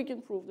one thing we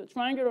can prove. The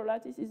triangular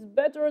lattice is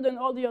better than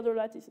all the other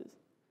lattices.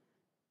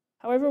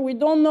 However, we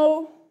don't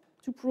know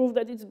to prove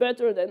that it's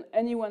better than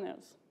anyone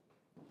else,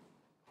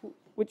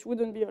 which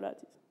wouldn't be a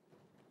lattice.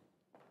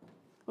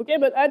 Okay,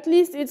 but at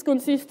least it's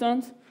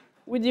consistent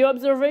with the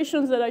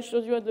observations that I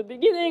showed you at the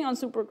beginning on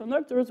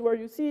superconductors, where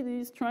you see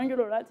these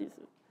triangular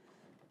lattices,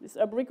 this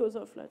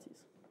Abrikosov lattice.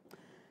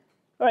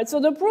 All right, so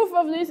the proof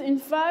of this, in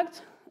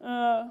fact,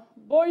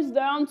 boils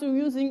down to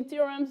using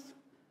theorems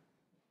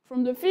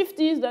from the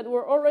 50s that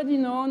were already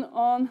known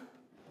on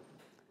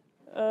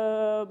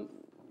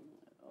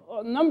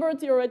number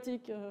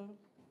theoretic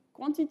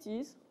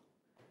quantities.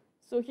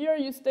 So here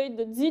you state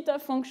the zeta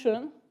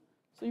function.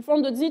 So you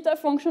form the zeta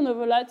function of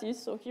a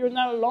lattice. So here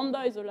now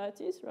lambda is a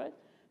lattice, right?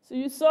 So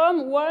you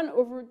sum 1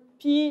 over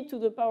p to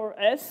the power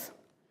s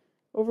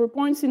over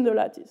points in the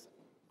lattice.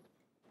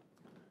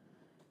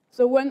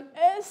 So when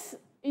s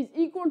is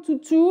equal to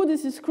 2,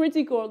 this is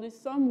critical. This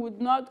sum would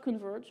not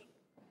converge.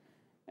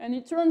 And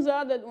it turns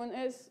out that when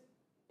s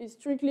is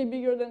strictly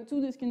bigger than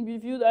 2, this can be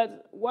viewed as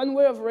one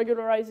way of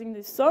regularizing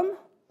this sum.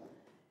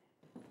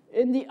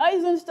 And the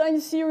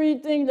Eisenstein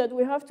series thing that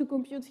we have to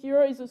compute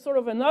here is a sort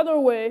of another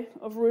way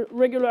of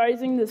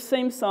regularizing the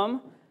same sum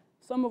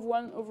of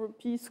 1 over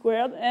p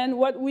squared. And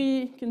what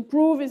we can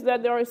prove is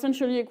that they are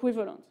essentially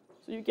equivalent.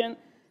 So you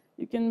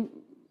can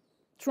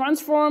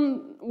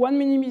transform one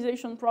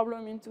minimization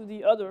problem into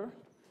the other.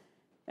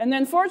 And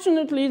then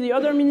fortunately, the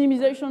other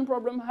minimization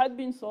problem had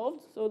been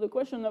solved. So the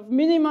question of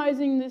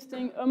minimizing this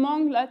thing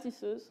among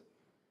lattices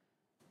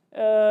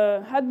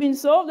had been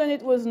solved, and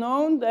it was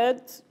known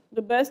that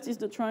the best is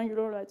the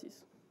triangular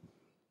lattice.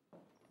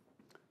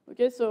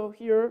 Okay, so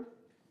here,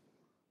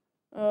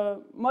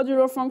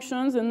 modular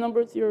functions and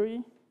number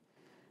theory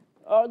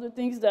are the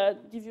things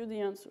that give you the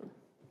answer.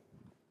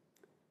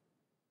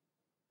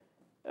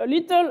 A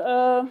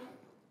little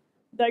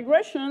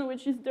digression,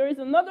 which is there is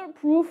another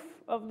proof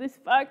of this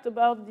fact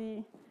about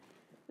the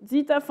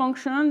zeta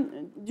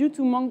function due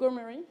to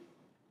Montgomery.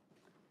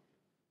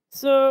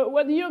 So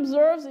what he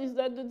observes is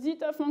that the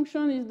zeta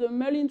function is the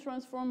Mellin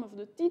transform of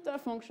the theta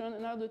function,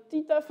 and now the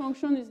theta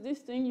function is this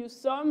thing. You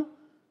sum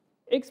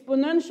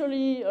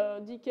exponentially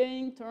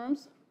decaying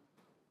terms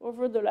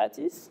over the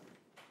lattice.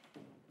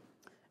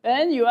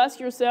 And you ask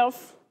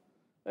yourself,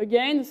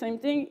 again, the same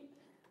thing,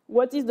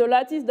 what is the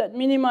lattice that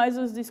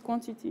minimizes this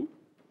quantity?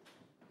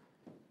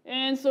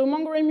 And so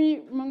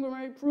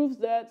Montgomery proves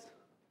that,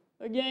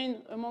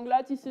 again, among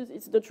lattices,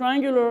 it's the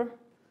triangular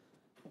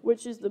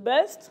which is the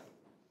best.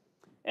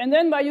 And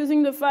then by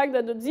using the fact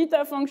that the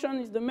zeta function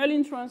is the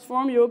Mellin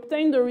transform, you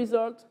obtain the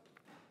result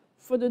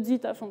for the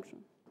zeta function.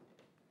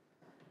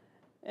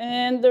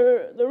 And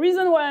the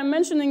reason why I'm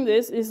mentioning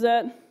this is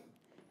that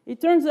it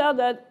turns out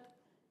that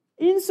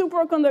in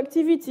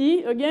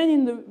superconductivity, again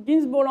in the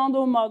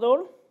Ginzburg-Landau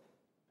model,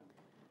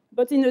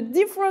 but in a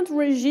different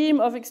regime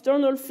of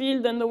external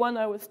field than the one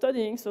I was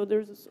studying, so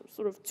there's a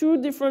sort of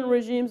two different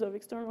regimes of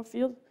external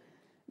field,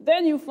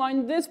 then you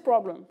find this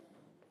problem.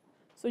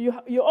 So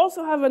you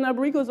also have an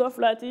Abrikosov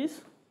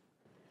lattice,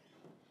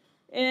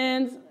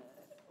 and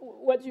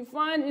what you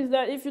find is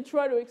that if you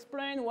try to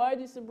explain why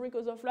this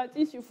Abrikosov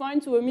lattice, you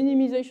find a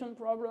minimization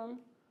problem.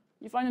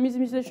 You find a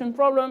minimization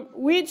problem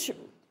which,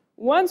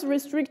 once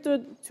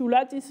restricted to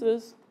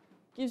lattices,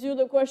 gives you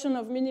the question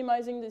of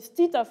minimizing this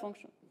theta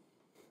function.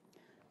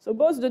 So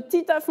both the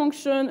theta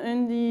function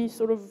and the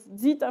sort of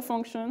zeta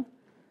function,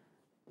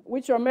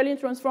 which are Mellin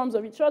transforms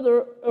of each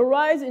other,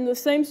 arise in the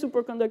same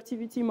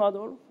superconductivity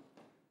model.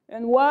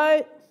 And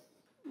why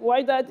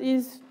that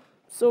is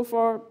so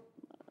far,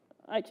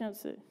 I can't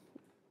say.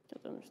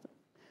 Can't understand.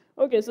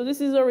 Okay, so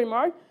this is a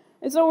remark.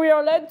 And so we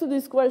are led to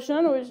this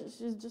question, which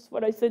is just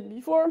what I said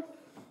before.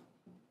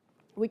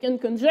 We can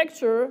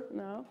conjecture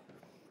now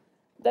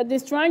that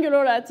this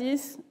triangular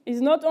lattice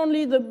is not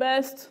only the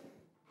best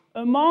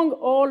among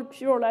all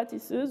pure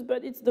lattices,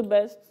 but it's the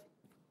best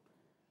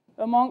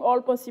among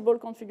all possible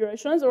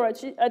configurations, or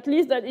at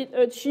least that it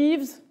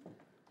achieves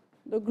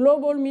the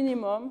global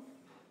minimum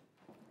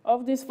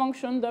of this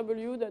function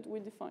W that we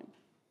define.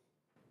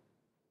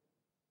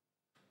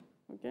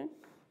 Okay?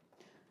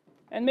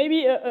 And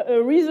maybe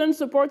a reason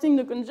supporting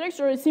the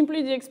conjecture is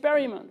simply the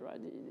experiment,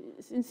 right?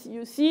 Since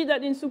you see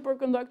that in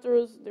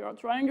superconductors there are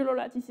triangular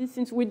lattices,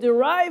 since we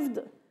derived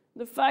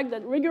the fact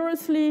that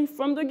rigorously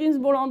from the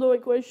Ginzburg-Landau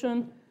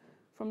equation,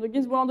 from the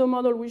Ginzburg-Landau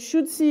model, we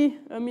should see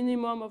a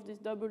minimum of this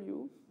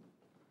W.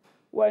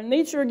 While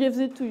nature gives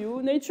it to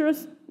you,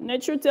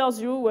 nature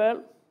tells you,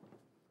 well,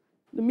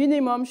 the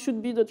minimum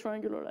should be the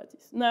triangular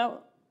lattice. Now,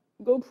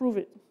 go prove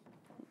it.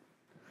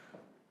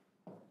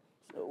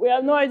 So we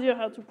have no idea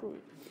how to prove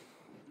it.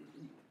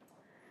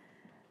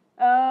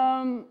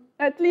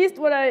 At least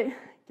what I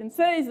can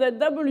say is that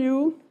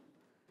W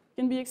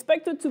can be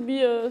expected to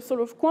be a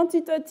sort of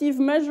quantitative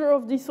measure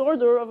of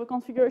disorder of a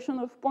configuration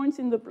of points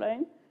in the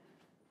plane.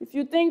 If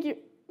you think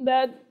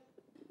that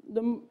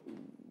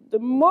the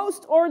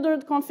most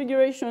ordered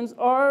configurations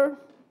are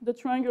the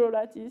triangular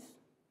lattice,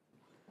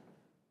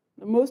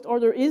 the most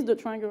order is the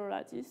triangular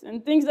lattice,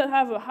 and things that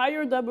have a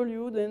higher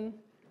W then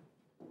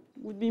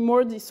would be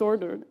more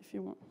disordered, if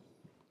you want.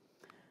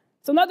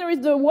 So now there is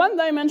the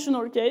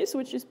one-dimensional case,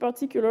 which is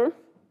particular.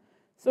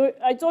 So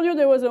I told you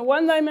there was a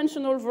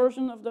one-dimensional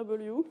version of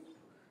W,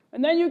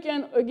 and then you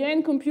can,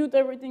 again, compute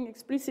everything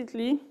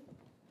explicitly,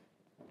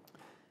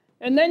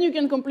 and then you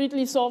can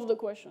completely solve the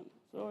question.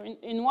 So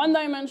in one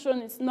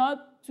dimension, it's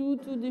not too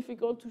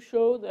difficult to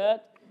show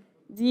that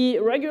the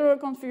regular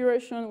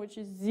configuration, which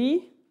is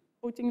Z,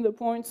 putting the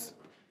points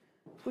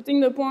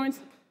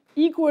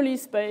equally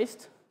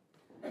spaced,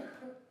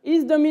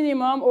 is the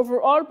minimum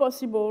over all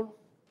possible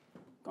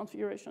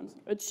configurations,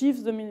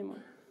 achieves the minimum.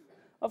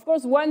 Of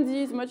course,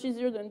 1D is much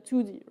easier than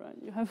 2D, right?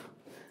 You have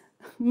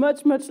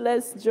much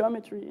less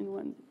geometry in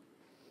 1D.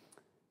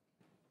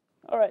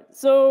 All right,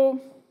 so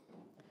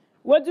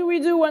what do we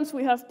do once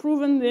we have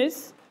proven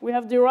this? We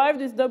have derived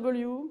this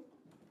W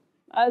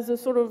as a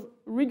sort of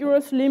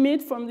rigorous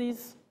limit from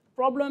these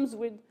problems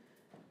with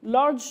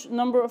large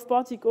number of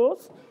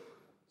particles.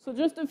 So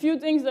just a few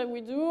things that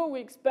we do. We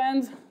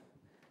expand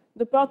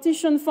the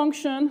partition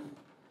function.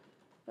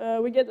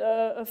 We get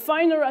a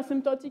finer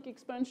asymptotic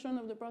expansion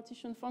of the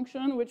partition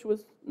function, which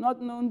was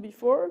not known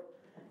before.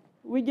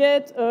 We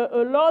get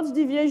a large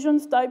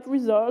deviations type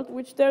result,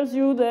 which tells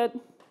you that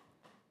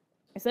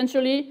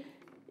essentially,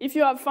 if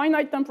you have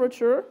finite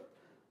temperature,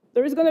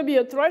 there is going to be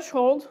a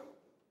threshold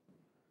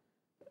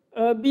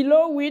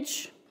below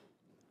which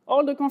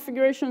all the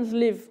configurations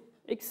live,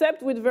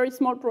 except with very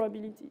small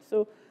probability.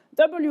 So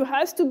W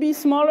has to be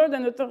smaller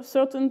than a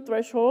certain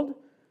threshold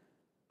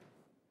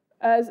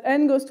as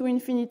n goes to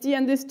infinity,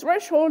 and this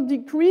threshold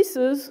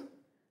decreases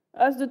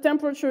as the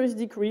temperature is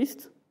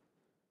decreased.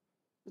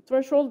 The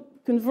threshold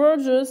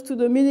converges to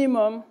the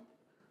minimum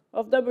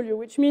of W,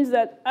 which means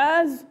that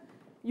as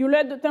you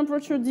let the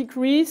temperature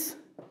decrease,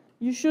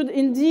 you should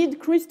indeed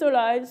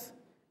crystallize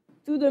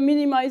to the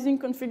minimizing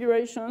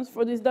configurations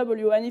for this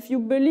W. And if you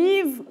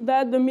believe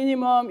that the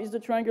minimum is the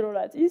triangular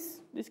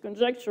lattice, this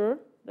conjecture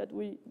that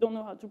we don't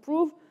know how to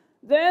prove,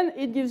 then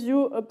it gives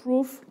you a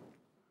proof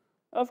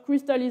of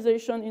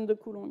crystallization in the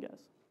Coulomb gas.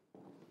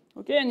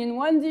 Okay, and in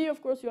 1D,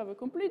 of course, you have a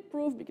complete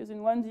proof, because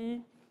in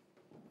 1D,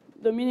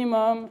 the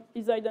minimum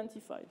is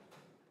identified.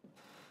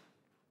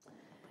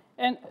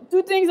 And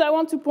two things I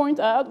want to point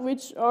out,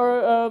 which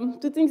are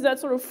two things that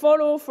sort of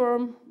follow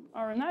from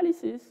our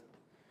analysis,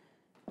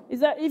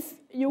 is that if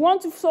you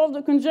want to solve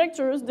the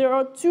conjectures, there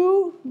are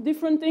two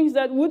different things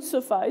that would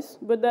suffice,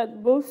 but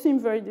that both seem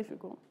very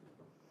difficult.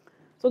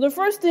 So the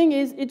first thing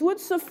is it would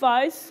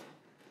suffice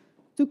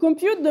to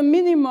compute the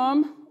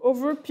minimum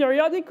over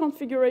periodic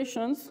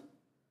configurations,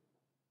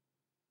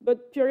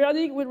 but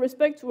periodic with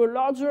respect to a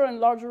larger and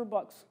larger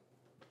box.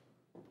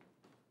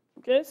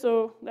 Okay,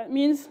 so that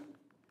means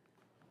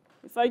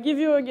if I give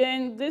you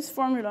again this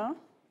formula,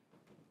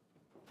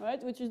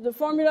 right, which is the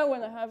formula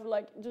when I have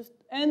like just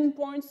n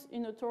points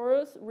in a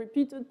torus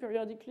repeated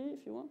periodically,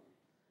 if you want.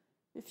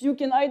 If you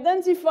can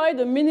identify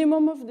the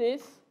minimum of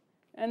this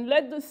and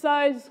let the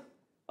size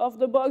of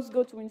the box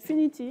go to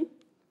infinity,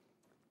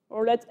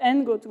 or let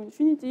n go to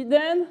infinity,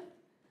 then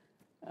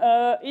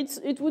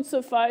it would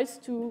suffice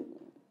to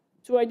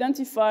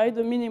identify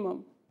the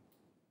minimum.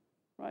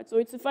 Right? So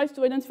it suffices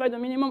to identify the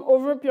minimum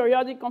over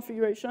periodic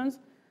configurations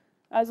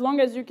as long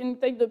as you can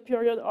take the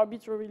period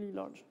arbitrarily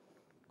large.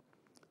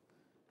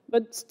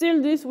 But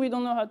still this we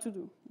don't know how to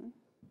do.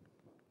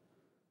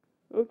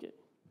 Okay.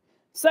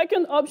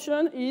 Second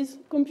option is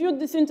compute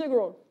this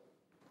integral.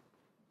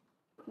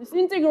 This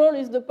integral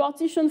is the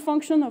partition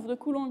function of the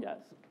Coulomb gas.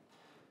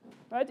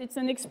 Right? It's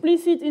an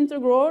explicit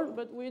integral,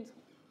 but with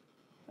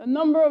a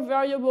number of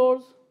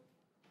variables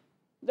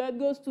that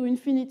goes to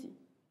infinity.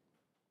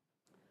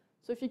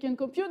 So if you can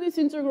compute this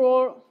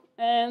integral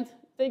and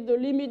take the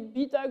limit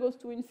beta goes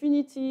to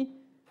infinity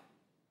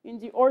in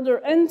the order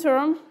n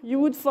term, you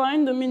would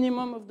find the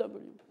minimum of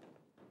W.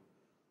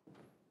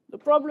 The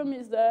problem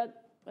is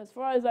that, as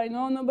far as I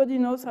know, nobody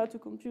knows how to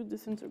compute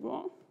this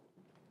integral,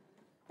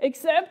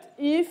 except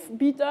if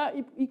beta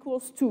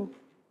equals 2.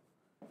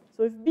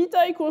 So if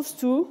beta equals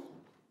 2,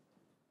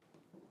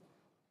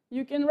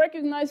 you can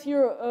recognize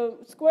here a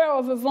square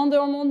of a van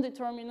der Monde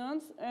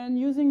determinant, and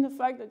using the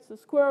fact that it's a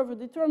square of a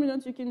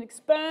determinant, you can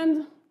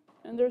expand,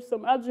 and there's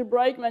some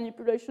algebraic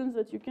manipulations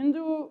that you can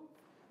do,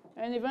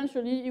 and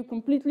eventually you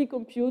completely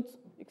compute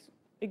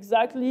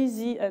exactly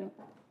Zn.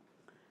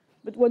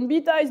 But when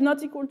beta is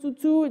not equal to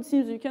 2, it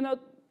seems you cannot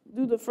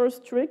do the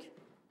first trick,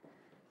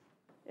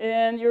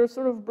 and you're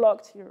sort of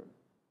blocked here.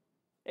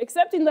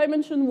 Except in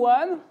dimension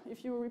 1,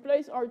 if you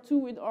replace R2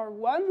 with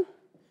R1,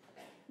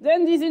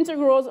 then these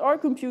integrals are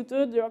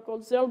computed. They are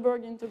called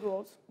Zellberg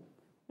integrals.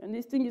 And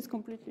this thing is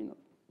completely known.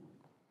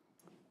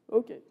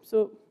 OK,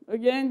 so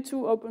again,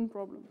 2 open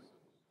problems.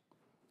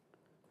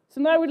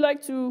 So now I would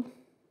like to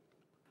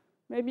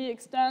maybe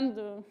extend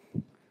the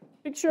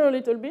picture a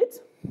little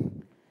bit.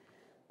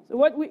 So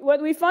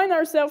what we find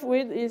ourselves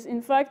with is,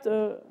 in fact,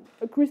 a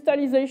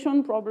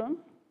crystallization problem.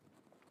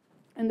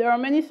 And there are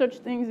many such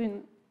things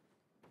in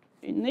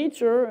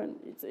nature. And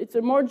it's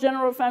a more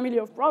general family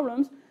of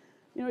problems.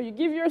 You know, you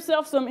give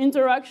yourself some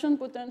interaction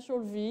potential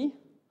V,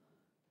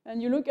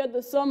 and you look at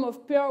the sum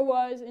of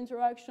pairwise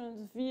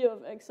interactions V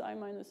of xi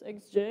minus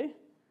xj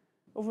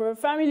over a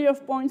family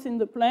of points in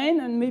the plane,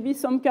 and maybe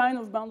some kind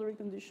of boundary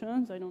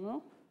conditions, I don't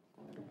know.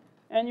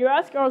 And you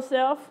ask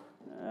ourselves,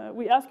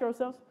 we ask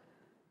ourselves,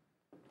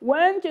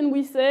 when can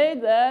we say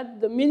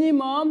that the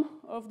minimum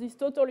of this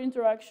total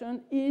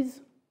interaction is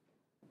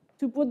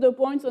to put the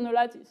points on a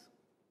lattice?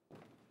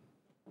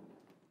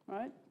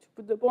 Right?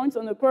 Put the points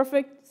on a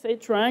perfect, say,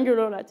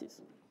 triangular lattice.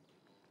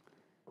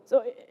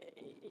 So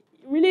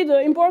really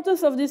the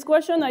importance of this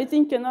question, I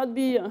think, cannot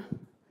be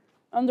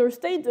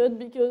understated,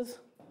 because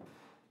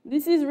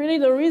this is really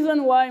the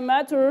reason why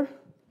matter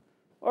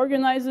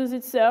organizes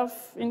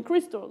itself in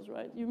crystals,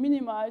 right? You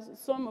minimize the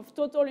sum of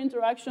total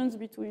interactions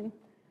between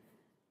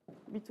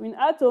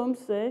atoms,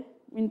 say,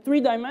 in 3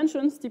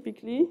 dimensions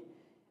typically,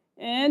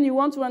 and you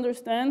want to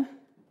understand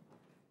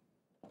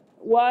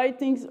why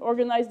things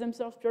organize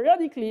themselves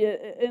periodically.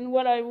 And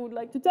what I would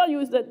like to tell you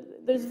is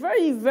that there's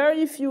very,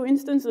 very few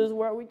instances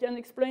where we can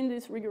explain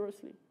this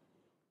rigorously.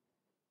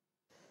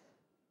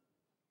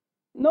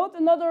 Note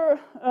another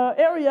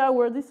area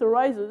where this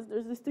arises.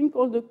 There's this thing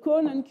called the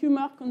Kohn and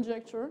Kumar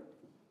conjecture,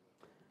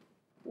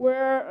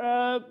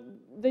 where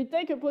they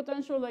take a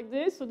potential like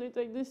this, so they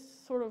take this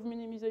sort of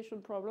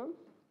minimization problem,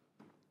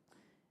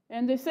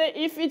 and they say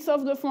if it's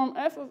of the form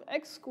f of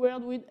x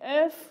squared with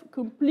f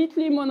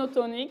completely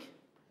monotonic.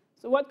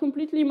 So what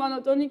completely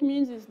monotonic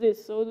means is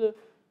this. So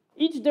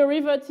each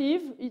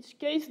derivative, each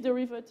case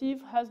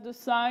derivative has the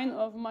sign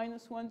of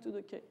 -1 to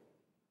the k.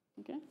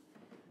 Okay?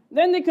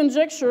 Then they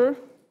conjecture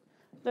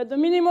that the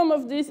minimum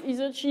of this is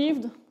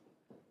achieved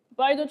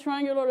by the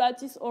triangular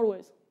lattice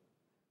always.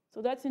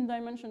 So that's in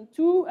dimension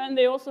 2, and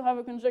they also have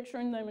a conjecture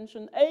in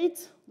dimension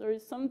 8. There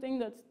is something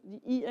that's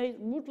the E8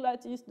 root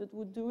lattice that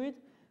would do it.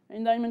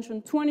 In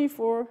dimension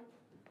 24,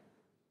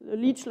 the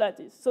Leech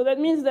lattice. So that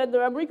means that the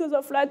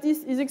Abrikosov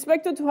lattice is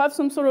expected to have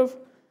some sort of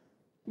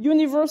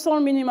universal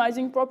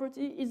minimizing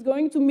property. It's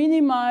going to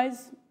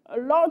minimize a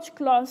large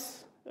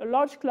class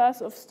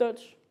of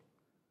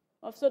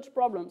such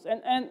problems.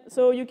 And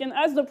so you can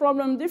ask the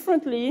problem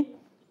differently.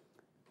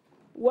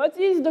 What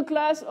is the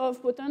class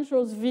of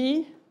potentials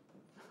V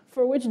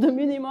for which the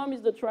minimum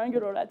is the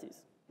triangular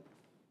lattice?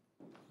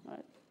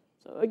 Right.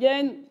 So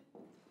again,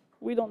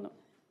 we don't know.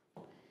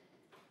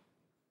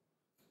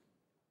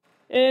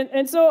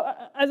 And so,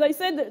 as I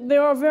said,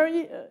 there are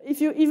if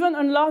you even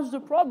enlarge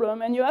the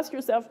problem and you ask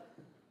yourself,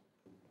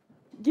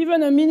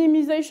 given a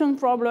minimization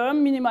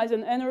problem, minimize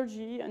an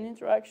energy, an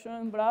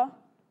interaction, blah,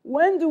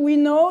 when do we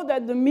know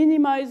that the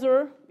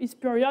minimizer is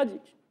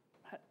periodic?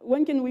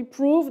 When can we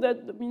prove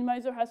that the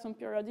minimizer has some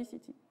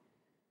periodicity?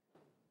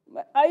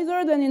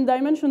 Either than in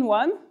dimension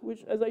 1,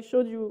 which, as I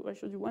showed you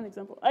one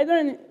example.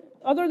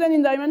 Other than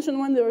in dimension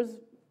 1, there's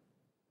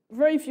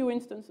very few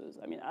instances.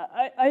 I mean,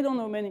 I don't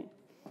know many.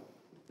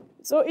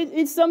 So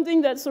it's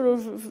something that's sort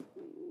of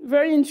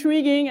very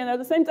intriguing, and at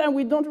the same time,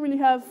 we don't really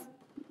have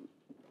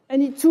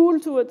any tool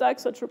to attack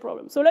such a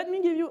problem. So let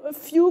me give you a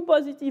few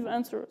positive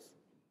answers.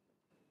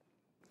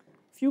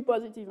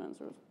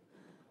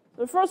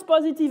 The first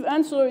positive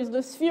answer is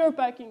the sphere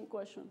packing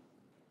question.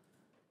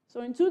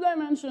 So in 2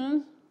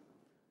 dimensions,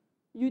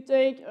 you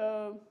take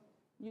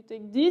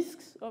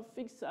disks of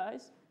fixed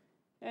size,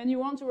 and you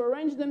want to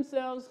arrange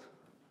themselves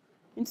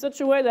in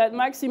such a way that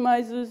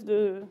maximizes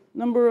the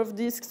number of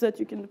disks that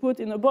you can put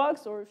in a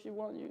box, or if you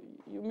want,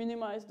 you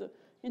minimize the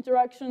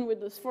interaction with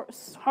the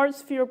hard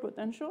sphere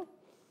potential.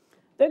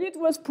 Then it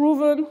was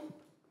proven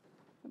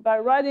by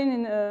writing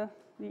in the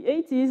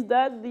 80s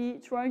that the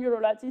triangular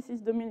lattice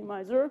is the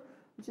minimizer,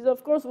 which is,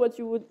 of course, what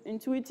you would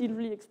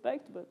intuitively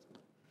expect, but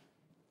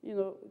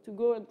to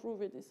go and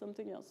prove it is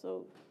something else.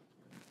 So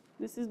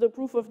this is the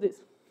proof of this.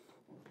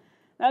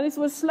 Now, this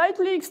was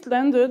slightly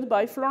extended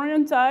by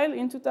Florian Theil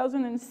in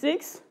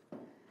 2006,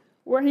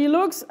 where he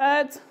looks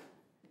at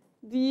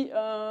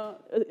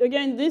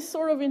again, this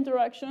sort of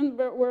interaction,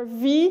 where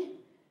V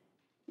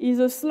is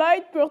a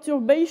slight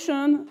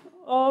perturbation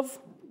of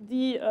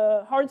the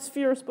hard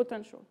sphere's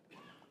potential.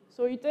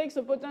 So he takes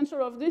a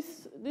potential of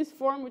this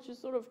form, which is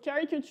sort of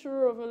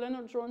caricature of a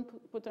Leonard-Jones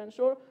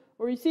potential,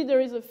 where you see there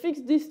is a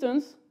fixed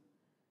distance,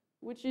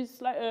 which is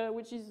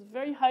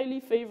very highly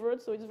favored.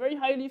 So it's very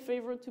highly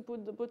favored to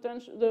put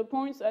the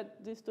points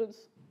at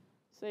distance,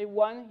 say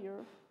 1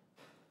 here,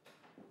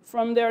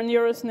 from their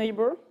nearest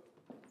neighbor.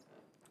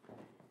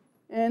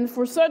 And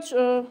for such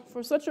a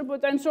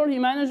potential, he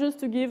manages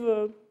to give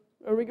a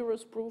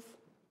rigorous proof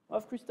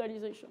of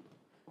crystallization.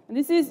 And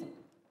this is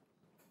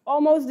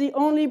almost the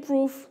only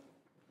proof.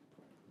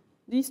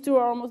 These two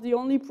are almost the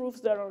only proofs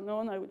that are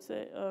known, I would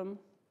say,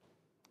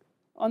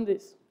 on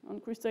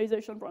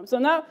crystallization problem. So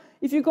now,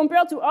 if you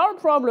compare to our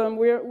problem,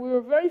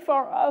 we're very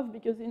far off,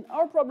 because in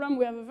our problem,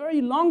 we have a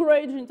very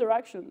long-range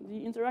interaction.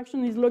 The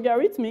interaction is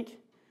logarithmic,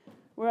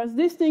 whereas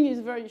this thing is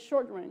very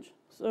short-range.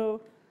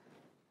 So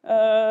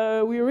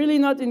we're really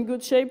not in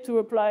good shape to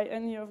apply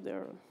any of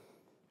their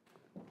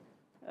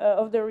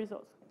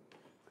results.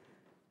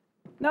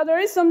 Now, there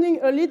is something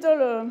a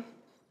little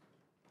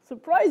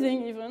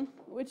surprising, even,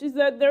 which is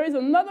that there is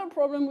another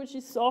problem which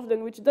is solved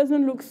and which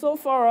doesn't look so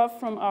far off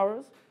from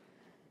ours.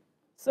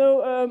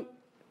 So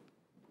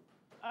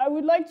I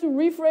would like to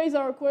rephrase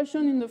our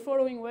question in the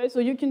following way, so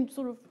you can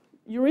sort of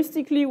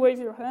heuristically wave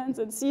your hands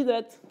and see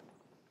that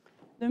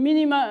the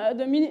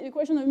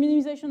question of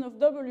minimization of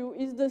W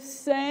is the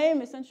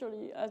same,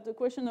 essentially, as the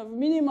question of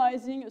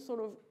minimizing a sort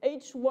of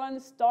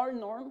H1 star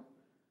norm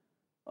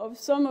of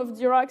sum of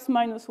Dirac's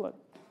minus 1.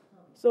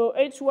 So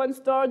H1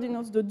 star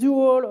denotes the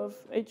dual of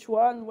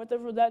H1,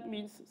 whatever that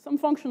means, some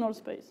functional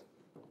space,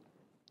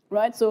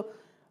 right? So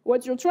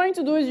what you're trying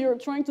to do is you're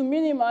trying to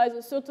minimize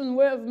a certain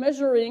way of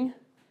measuring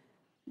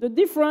the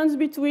difference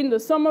between the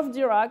sum of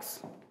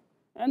Dirac's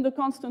and the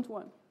constant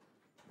one,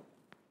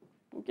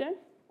 okay?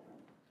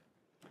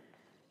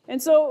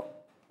 And so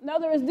now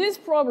there is this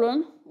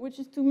problem, which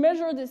is to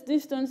measure this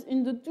distance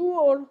in the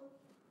dual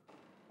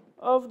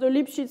of the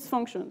Lipschitz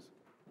functions.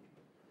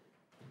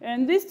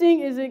 And this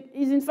thing is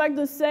in fact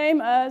the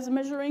same as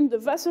measuring the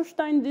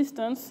Wasserstein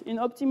distance in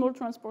optimal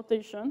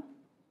transportation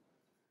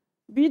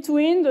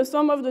between the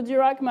sum of the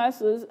Dirac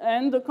masses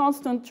and the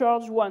constant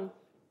charge 1.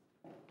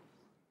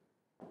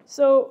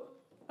 So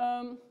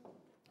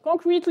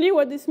concretely,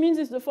 what this means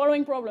is the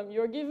following problem.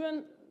 You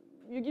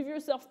give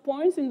yourself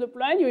points in the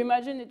plane. You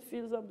imagine it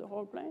fills up the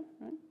whole plane,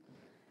 right?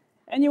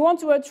 And you want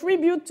to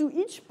attribute to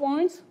each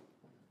point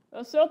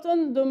a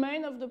certain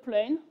domain of the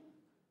plane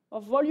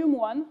of volume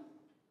 1.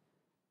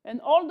 And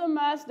all the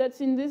mass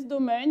that's in this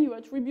domain, you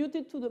attribute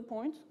it to the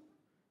point.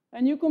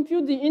 And you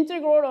compute the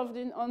integral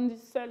on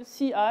this cell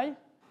Ci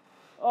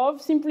of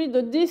simply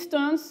the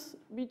distance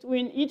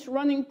between each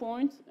running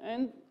point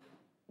and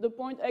the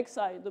point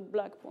Xi, the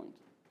black point.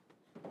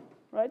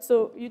 Right?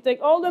 So you take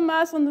all the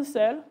mass on the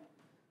cell,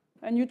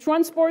 and you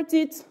transport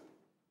it,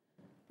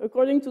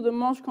 according to the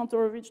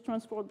Monge-Kantorovich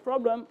transport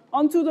problem,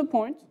 onto the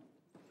point.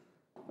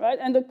 Right?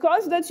 And the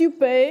cost that you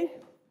pay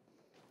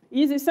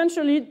is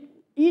essentially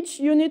each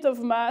unit of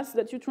mass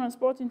that you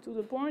transport into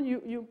the point,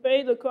 you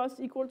pay the cost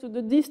equal to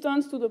the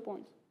distance to the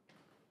point.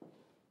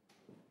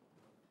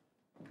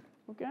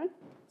 Okay?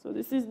 So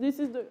this is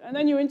and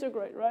then you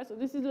integrate, right? So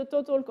this is the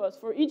total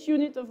cost. For each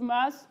unit of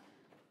mass,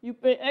 you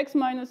pay x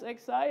minus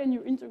xi, and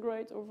you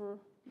integrate over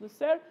the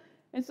cell.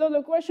 And so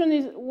the question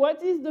is,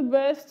 what is the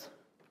best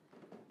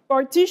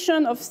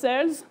partition of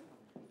cells,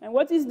 and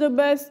what is the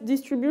best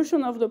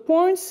distribution of the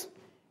points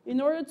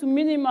in order to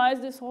minimize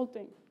this whole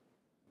thing?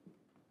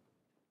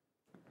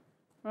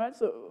 Right?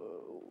 So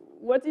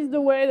what is the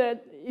way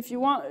that if you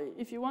want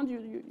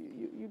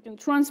you can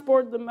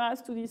transport the mass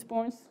to these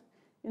points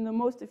in the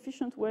most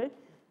efficient way?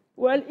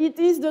 Well, it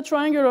is the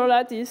triangular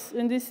lattice,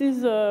 and this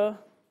is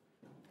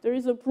there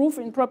is a proof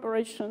in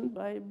preparation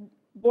by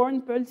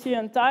Born, Peltier,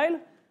 and Tile,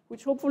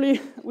 which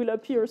hopefully will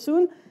appear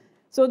soon.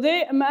 So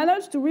they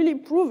managed to really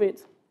prove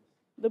it.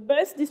 The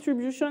best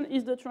distribution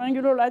is the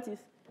triangular lattice.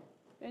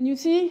 And you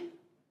see,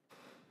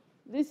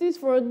 this is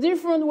for a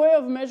different way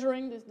of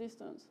measuring this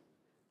distance.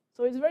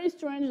 So it's very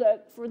strange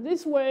that for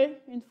this way,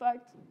 in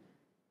fact,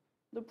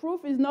 the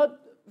proof is not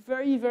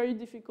very, very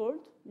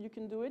difficult. You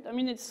can do it. I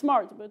mean, it's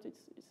smart, but it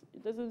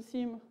doesn't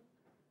seem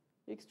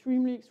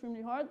extremely,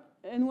 extremely hard.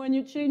 And when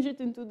you change it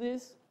into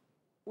this,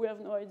 we have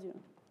no idea.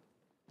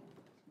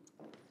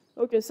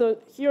 Okay, so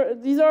here,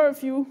 these are a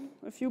few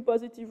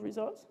positive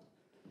results.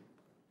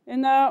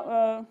 And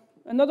now,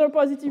 another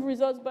positive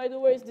result, by the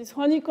way, is this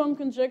honeycomb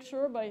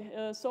conjecture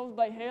solved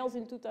by Hales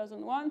in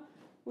 2001,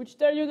 which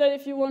tells you that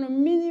if you want to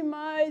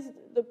minimize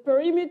the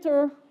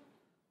perimeter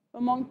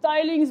among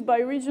tilings by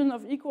region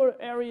of equal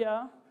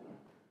area,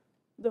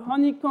 the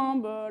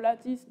honeycomb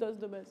lattice does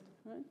the best.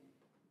 Right?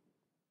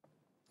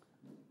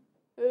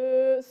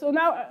 So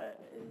now,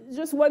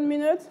 just 1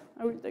 minute.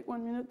 I will take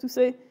 1 minute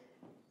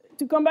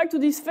to come back to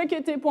these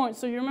Fekete points.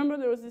 So you remember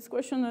there was this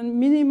question on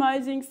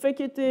minimizing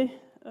Fekete,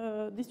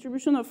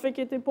 distribution of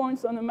Fekete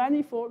points on a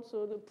manifold,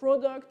 so the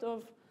product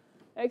of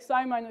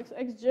xi minus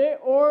xj,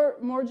 or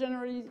more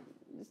generally,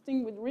 this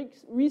thing with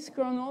Riesz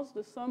kernels,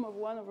 the sum of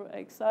 1 over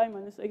xi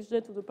minus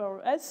xj to the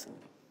power s.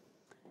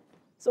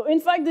 So in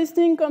fact, this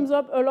thing comes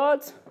up a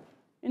lot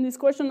in this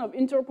question of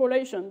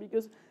interpolation,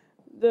 because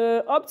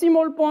the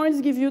optimal points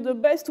give you the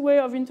best way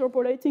of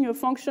interpolating a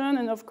function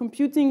and of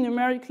computing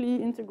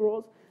numerically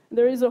integrals.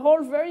 There is a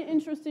whole very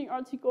interesting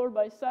article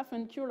by Saf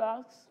and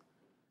Kularz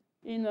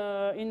in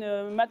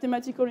a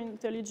Mathematical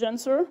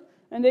Intelligencer,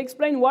 and they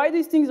explain why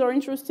these things are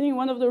interesting.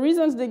 One of the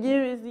reasons they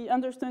give is the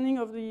understanding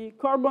of the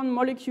carbon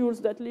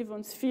molecules that live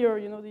on sphere,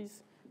 you know,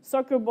 these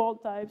soccer ball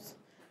types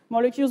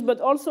molecules, but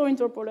also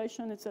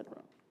interpolation,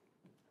 etc.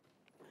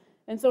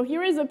 And so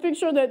here is a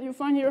picture that you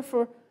find here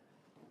for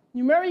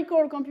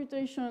numerical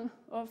computation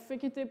of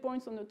Fekete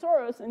points on the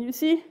torus, and you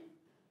see,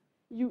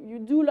 you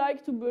do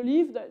like to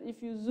believe that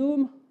if you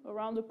zoom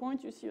around the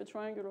point, you see a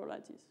triangular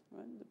lattice.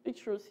 Right? The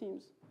picture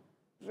seems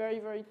very,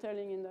 very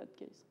telling in that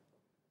case.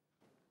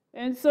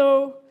 And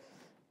so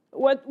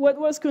what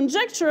was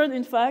conjectured,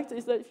 in fact,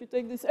 is that if you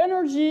take this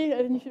energy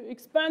and if you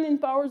expand in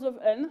powers of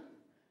n,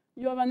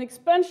 you have an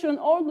expansion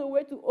all the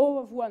way to O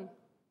of 1.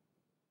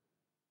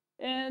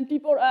 And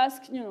people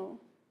ask, you know,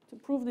 to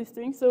prove these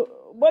things. So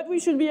what we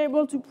should be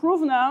able to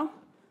prove now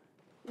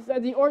is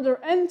that the order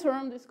n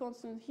term, this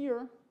constant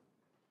here,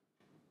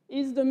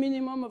 is the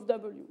minimum of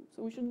W.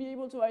 So we should be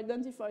able to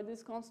identify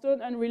this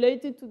constant and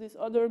relate it to this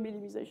other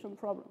minimization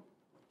problem.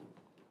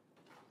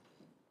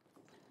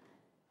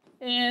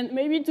 And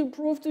maybe to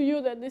prove to you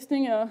that this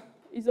thing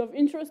is of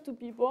interest to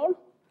people,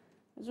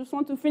 I just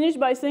want to finish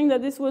by saying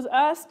that this was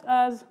asked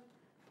as,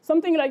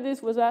 something like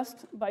this was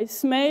asked by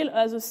Smale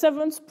as a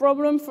 7th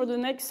problem for the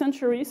next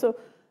century. So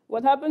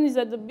what happened is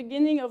at the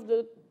beginning of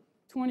the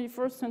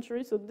 21st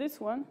century, so this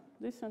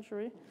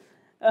century,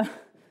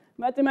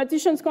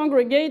 mathematicians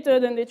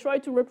congregated and they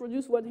tried to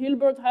reproduce what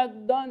Hilbert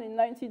had done in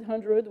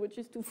 1900, which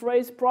is to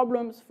phrase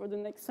problems for the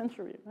next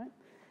century, right?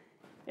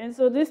 And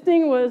so this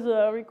thing was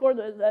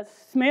recorded as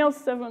Smale's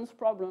 7th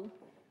problem.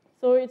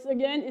 So it's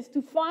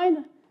to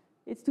find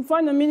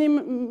a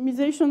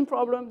minimization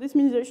problem, this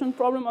minimization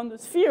problem on the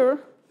sphere,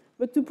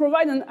 but to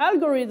provide an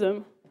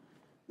algorithm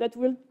that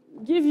will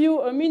give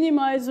you a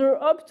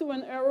minimizer up to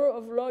an error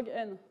of log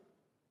n.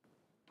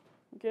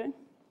 Okay?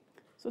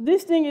 So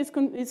this thing is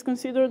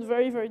considered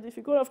very, very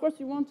difficult. Of course,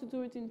 you want to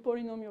do it in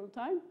polynomial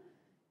time.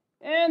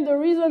 And the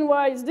reason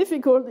why it's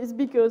difficult is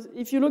because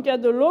if you look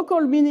at the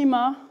local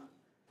minima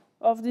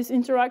of this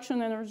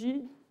interaction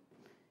energy,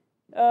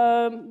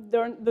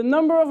 the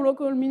number of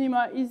local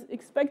minima is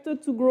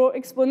expected to grow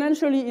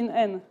exponentially in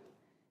n.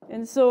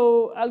 And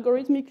so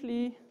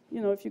algorithmically, you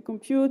know, if you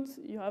compute,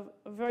 you have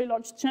a very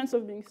large chance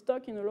of being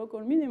stuck in a local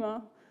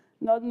minima,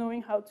 not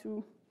knowing how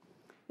to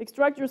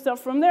extract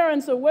yourself from there.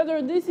 And so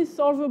whether this is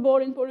solvable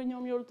in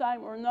polynomial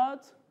time or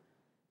not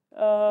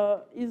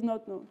is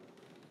not known.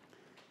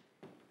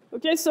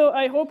 Okay, so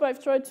I hope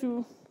I've tried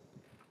to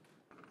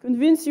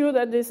convince you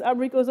that this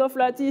Abrikosov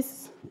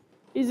lattice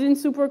is in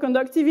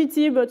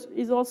superconductivity, but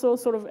is also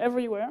sort of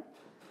everywhere,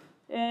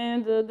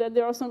 and that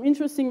there are some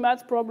interesting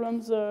math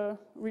problems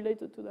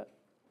related to that.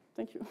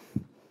 Thank you.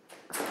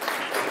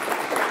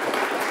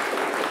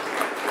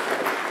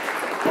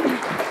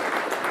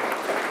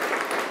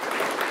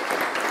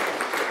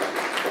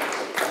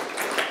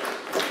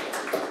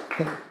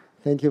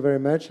 Thank you very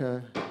much.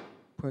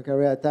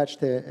 Poincaré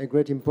attached a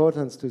great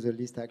importance to the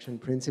least action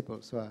principle,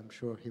 so I'm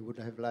sure he would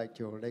have liked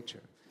your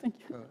lecture. Thank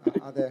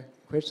you. Are there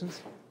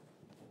questions?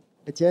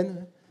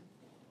 Etienne?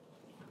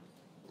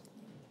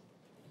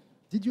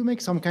 Did you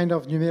make some kind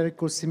of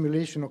numerical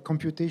simulation or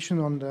computation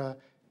on the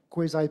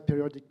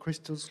quasi-periodic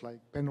crystals like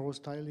Penrose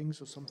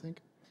tilings or something?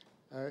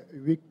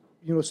 You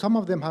know, some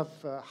of them have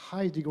a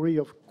high degree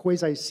of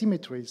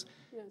quasi-symmetries.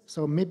 Yeah. Yes.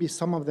 So maybe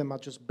some of them are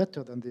just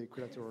better than the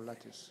equilateral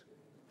lattice.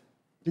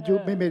 Did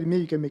you, maybe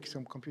you can make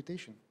some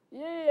computation.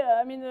 Yeah,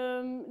 I mean,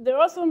 there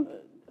are some,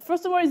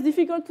 first of all, it's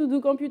difficult to do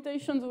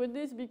computations with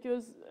this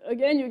because,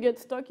 again, you get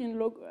stuck in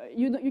local,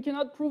 you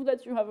cannot prove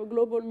that you have a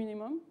global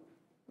minimum,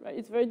 right?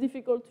 It's very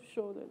difficult to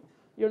show that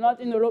you're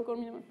not in the local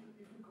minimum.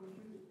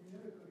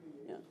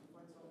 Yeah.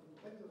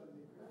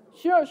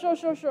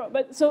 Sure.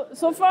 But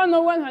so far,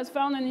 no one has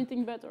found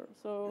anything better.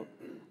 So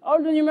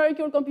all the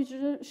numerical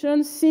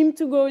computations seem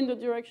to go in the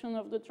direction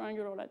of the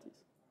triangular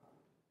lattice.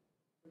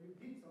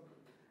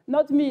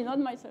 Not me, not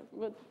myself,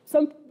 but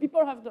some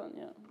people have done,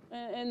 yeah.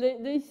 And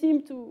they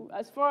seem to,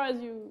 as far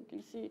as you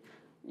can see,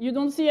 you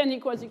don't see any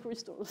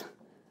quasi-crystals.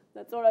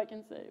 That's all I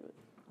can say, but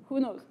who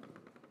knows?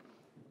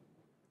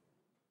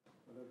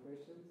 Other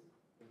questions?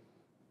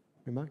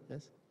 Remark,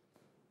 yes?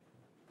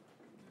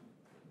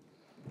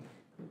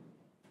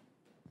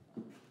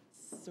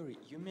 Sorry,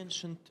 you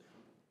mentioned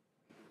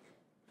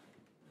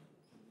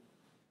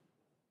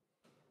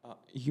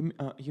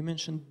you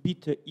mentioned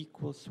beta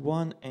equals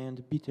 1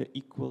 and beta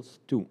equals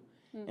 2,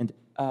 and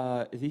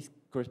this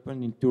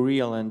corresponding to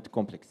real and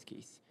complex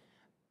case.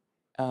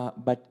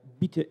 But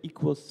beta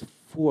equals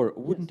 4,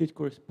 wouldn't it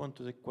correspond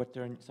to the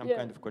some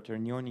kind of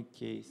quaternionic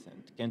case?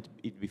 And can't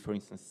it be, for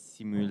instance,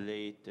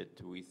 simulated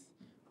with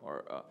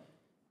or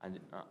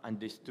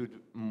understood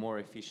more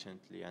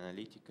efficiently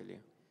analytically?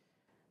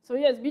 So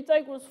yes, beta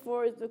equals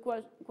 4 is the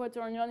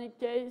quaternionic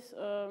case.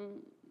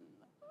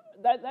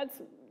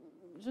 That's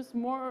just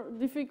more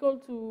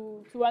difficult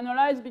to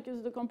analyze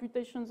because the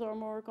computations are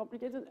more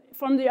complicated.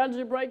 From the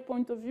algebraic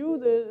point of view,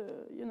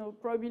 the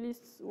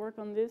probabilists work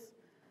on this.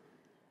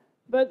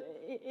 But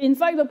in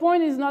fact, the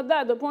point is not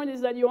that. The point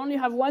is that you only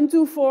have 1,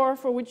 2, 4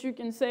 for which you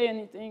can say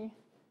anything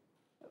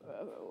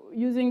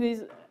using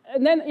these.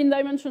 And then in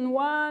dimension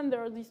 1, there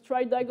are these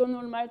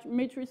tridiagonal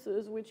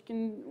matrices which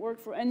can work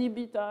for any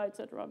beta,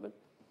 etc. But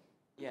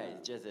yeah,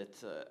 it's just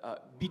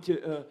that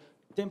beta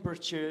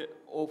temperature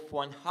of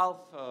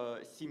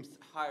 1/2 seems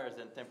higher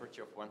than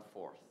temperature of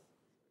 1/4.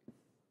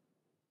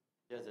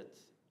 Just that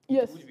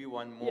yes. It would be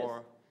one more.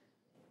 Yes.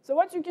 So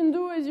what you can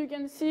do is you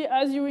can see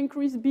as you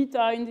increase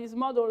beta in these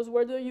models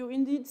whether you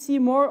indeed see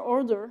more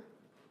order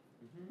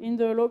in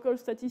the local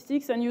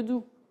statistics, and you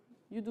do.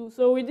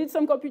 So we did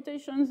some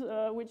computations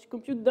which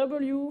compute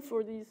W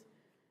for these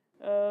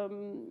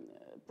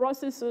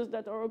processes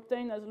that are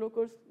obtained as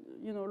local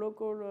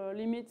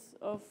limits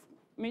of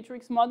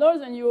matrix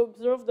models, and you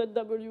observe that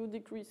W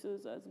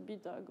decreases as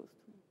beta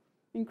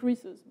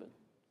increases, but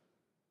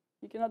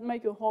you cannot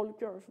make a whole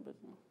curve. But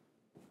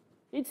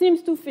it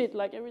seems to fit,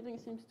 like everything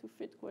seems to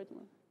fit quite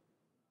well.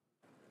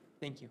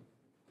 Thank you.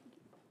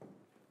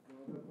 No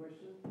other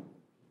questions?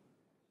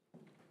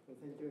 Well,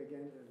 thank you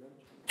again very much.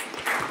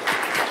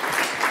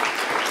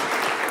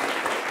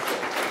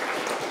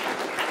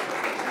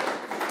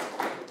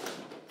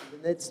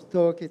 The next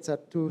talk is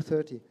at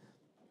 2:30.